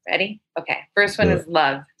 Okay. Ready? Okay. First one is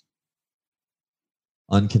love.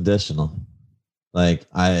 Unconditional. Like,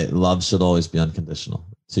 love should always be unconditional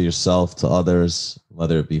to yourself, to others,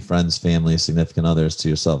 whether it be friends, family, significant others, to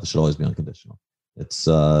yourself. It should always be unconditional. It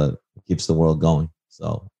keeps the world going.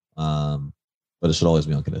 So, but it should always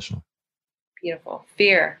be unconditional. Beautiful.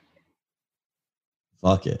 Fear.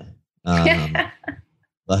 Fuck it.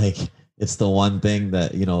 Like, it's the one thing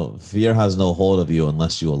that, fear has no hold of you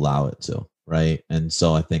unless you allow it to. Right. And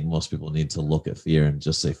so I think most people need to look at fear and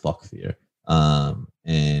just say, fuck fear,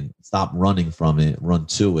 and stop running from it, run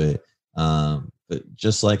to it. But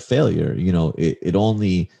just like failure, it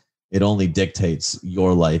only dictates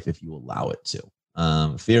your life if you allow it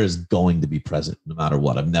to. Fear is going to be present no matter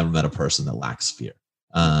what. I've never met a person that lacks fear.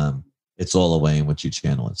 It's all a way in which you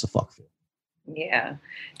channel it. So fuck fear. Yeah.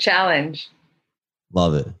 Challenge.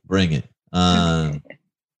 Love it. Bring it.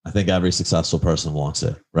 I think every successful person wants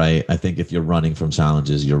it, right? I think if you're running from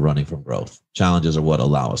challenges, you're running from growth. Challenges are what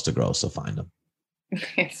allow us to grow, so find them.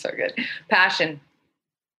 So good. Passion.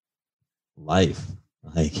 Life.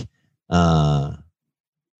 Like,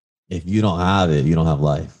 if you don't have it, you don't have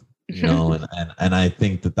life, and I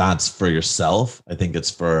think that's for yourself. I think it's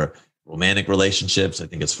for romantic relationships. I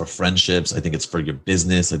think it's for friendships. I think it's for your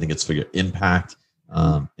business. I think it's for your impact.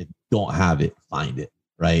 If you don't have it, find it,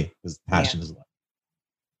 right? Because passion is life.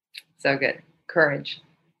 So good. Courage.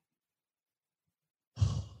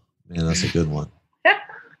 Man, that's a good one.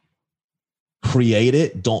 Create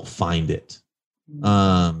it, don't find it.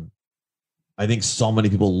 I think so many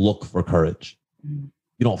people look for courage. You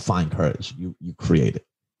don't find courage. You create it.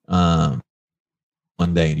 One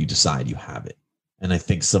day and you decide you have it. And I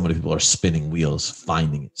think so many people are spinning wheels,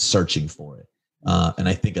 finding it, searching for it. And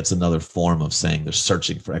I think it's another form of saying they're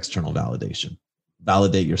searching for external validation.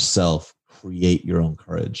 Validate yourself. Create your own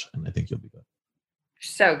courage, and I think you'll be good.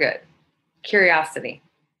 So good. Curiosity.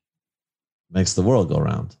 Makes the world go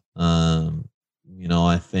round.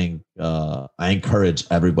 I think I encourage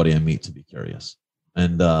everybody I meet to be curious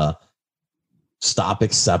and stop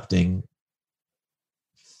accepting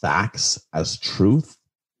facts as truth.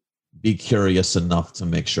 Be curious enough to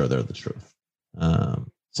make sure they're the truth.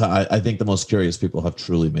 So I think the most curious people have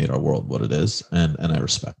truly made our world what it is. And I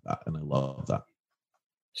respect that. And I love that.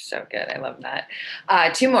 So good. I love that.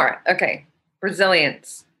 2 more. Okay.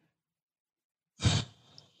 Resilience.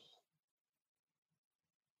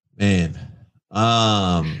 Man,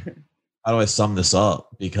 how do I sum this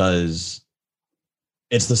up? Because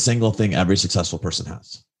it's the single thing every successful person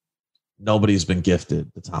has. Nobody's been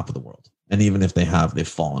gifted the top of the world. And even if they have, they've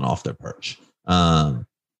fallen off their perch.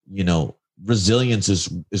 Resilience is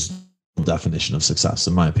the definition of success,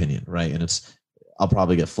 in my opinion, right? And I'll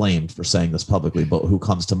probably get flamed for saying this publicly, but who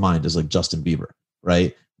comes to mind is like Justin Bieber,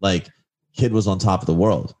 right? Like, kid was on top of the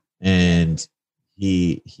world and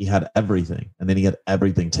he had everything, and then he had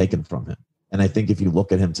everything taken from him. And I think if you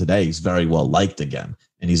look at him today, he's very well liked again,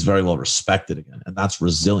 and he's very well respected again. And that's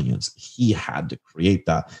resilience. He had to create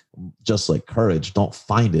that. Just like courage, don't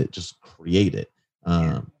find it, just create it.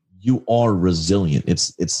 You are resilient.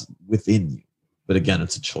 It's within you. But again,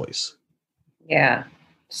 it's a choice. Yeah.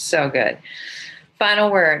 So good.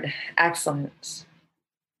 Final word, excellence.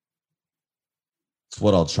 It's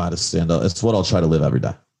what I'll try to stand up. It's what I'll try to live every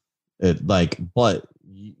day. But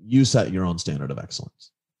you set your own standard of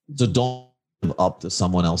excellence. So don't live up to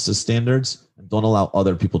someone else's standards, and don't allow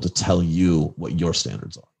other people to tell you what your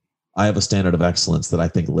standards are. I have a standard of excellence that I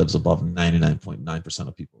think lives above 99.9%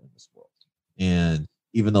 of people in this world. And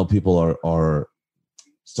even though people are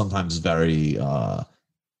sometimes very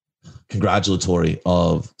congratulatory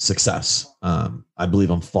of success, I believe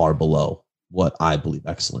I'm far below what I believe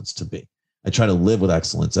excellence to be. I try to live with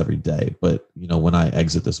excellence every day, but when I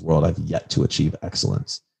exit this world, I've yet to achieve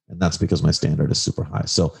excellence. And that's because my standard is super high.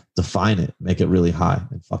 So define it, make it really high,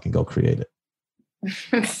 and fucking go create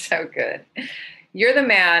it. So good. You're the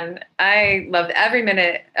man. I loved every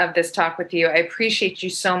minute of this talk with you. I appreciate you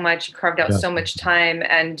so much. You carved out so much time.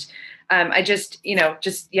 And I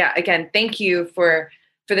again, thank you for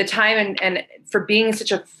the time and for being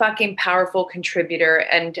such a fucking powerful contributor.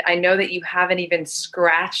 And I know that you haven't even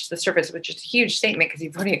scratched the surface, which is a huge statement because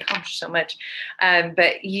you've already accomplished so much.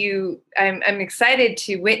 But I'm excited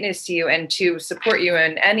to witness you and to support you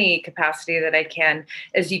in any capacity that I can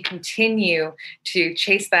as you continue to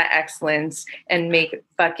chase that excellence and make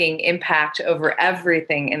fucking impact over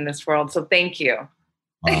everything in this world. So thank you.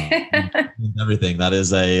 Everything. That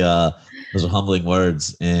is those are humbling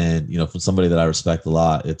words, and from somebody that I respect a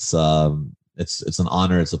lot. It's an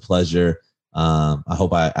honor. It's a pleasure. I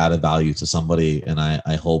hope I added value to somebody, and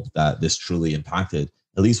I hope that this truly impacted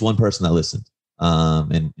at least one person that listened.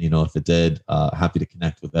 And if it did, happy to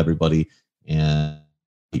connect with everybody, and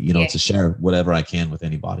to share whatever I can with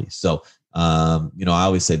anybody. So I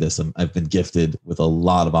always say this: I've been gifted with a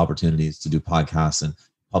lot of opportunities to do podcasts and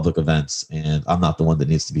public events, and I'm not the one that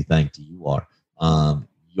needs to be thanked. You are.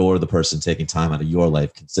 You're the person taking time out of your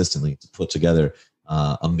life consistently to put together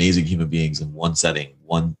amazing human beings in one setting,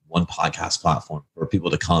 one podcast platform for people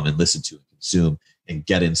to come and listen to and consume and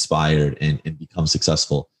get inspired and become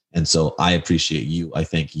successful. And so I appreciate you. I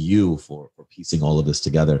thank you for piecing all of this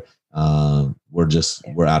together.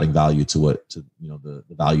 We're adding value to the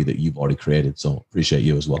value that you've already created. So appreciate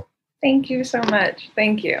you as well. Thank you so much.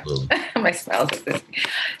 Thank you. My smile's at this.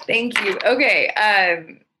 Thank you. Okay.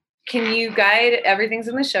 Can you guide, everything's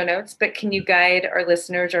in the show notes, but can you guide our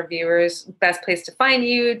listeners, our viewers, best place to find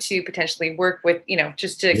you, to potentially work with,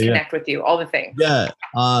 just to connect with you, all the things? Yeah.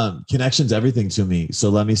 Connection's everything to me. So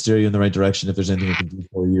let me steer you in the right direction. If there's anything I can do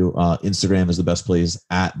for you, Instagram is the best place.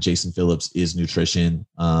 @ Jason Phillips is nutrition.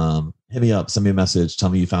 Hit me up, send me a message. Tell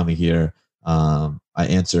me you found me here. I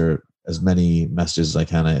answer as many messages as I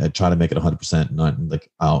can. I try to make it 100%. Not like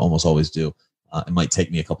I almost always do. It might take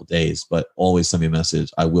me a couple days, but always send me a message.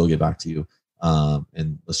 I will get back to you.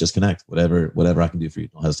 And let's just connect. Whatever I can do for you,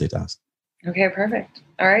 don't hesitate to ask. Okay, perfect.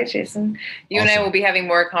 All right, Jason. You awesome. And I will be having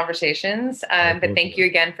more conversations. But thank you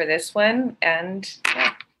again for this one. And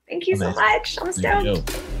thank you so much. I'm stoked.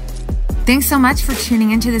 Thanks so much for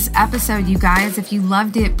tuning into this episode, you guys. If you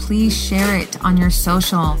loved it, please share it on your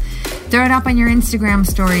social. Throw it up on your Instagram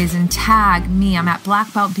stories and tag me. I'm at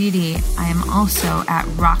Black Belt Beauty. I am also at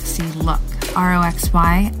Roxy Look,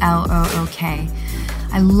 RoxyLook.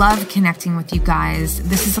 I love connecting with you guys.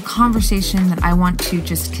 This is a conversation that I want to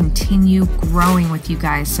just continue growing with you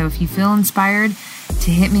guys. So if you feel inspired,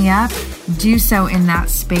 to hit me up, do so in that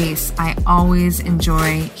space. I always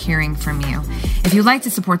enjoy hearing from you. If you'd like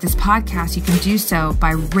to support this podcast, you can do so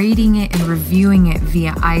by rating it and reviewing it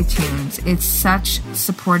via iTunes. It's such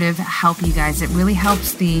supportive help, you guys. It really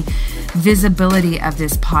helps the visibility of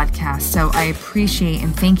this podcast. So I appreciate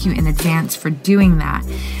and thank you in advance for doing that.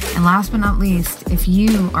 And last but not least, if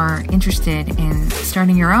you are interested in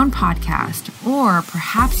starting your own podcast, or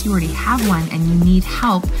perhaps you already have one and you need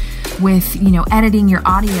help with, editing your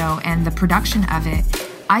audio and the production of it,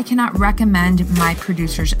 I cannot recommend my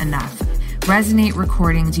producers enough. Resonate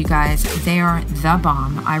Recordings, you guys, they are the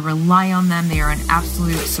bomb. I rely on them. They are an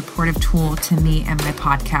absolute supportive tool to me and my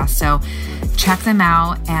podcast. So check them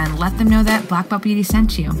out and let them know that Black Belt Beauty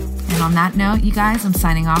sent you. And on that note, you guys, I'm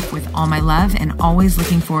signing off with all my love and always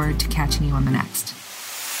looking forward to catching you on the next.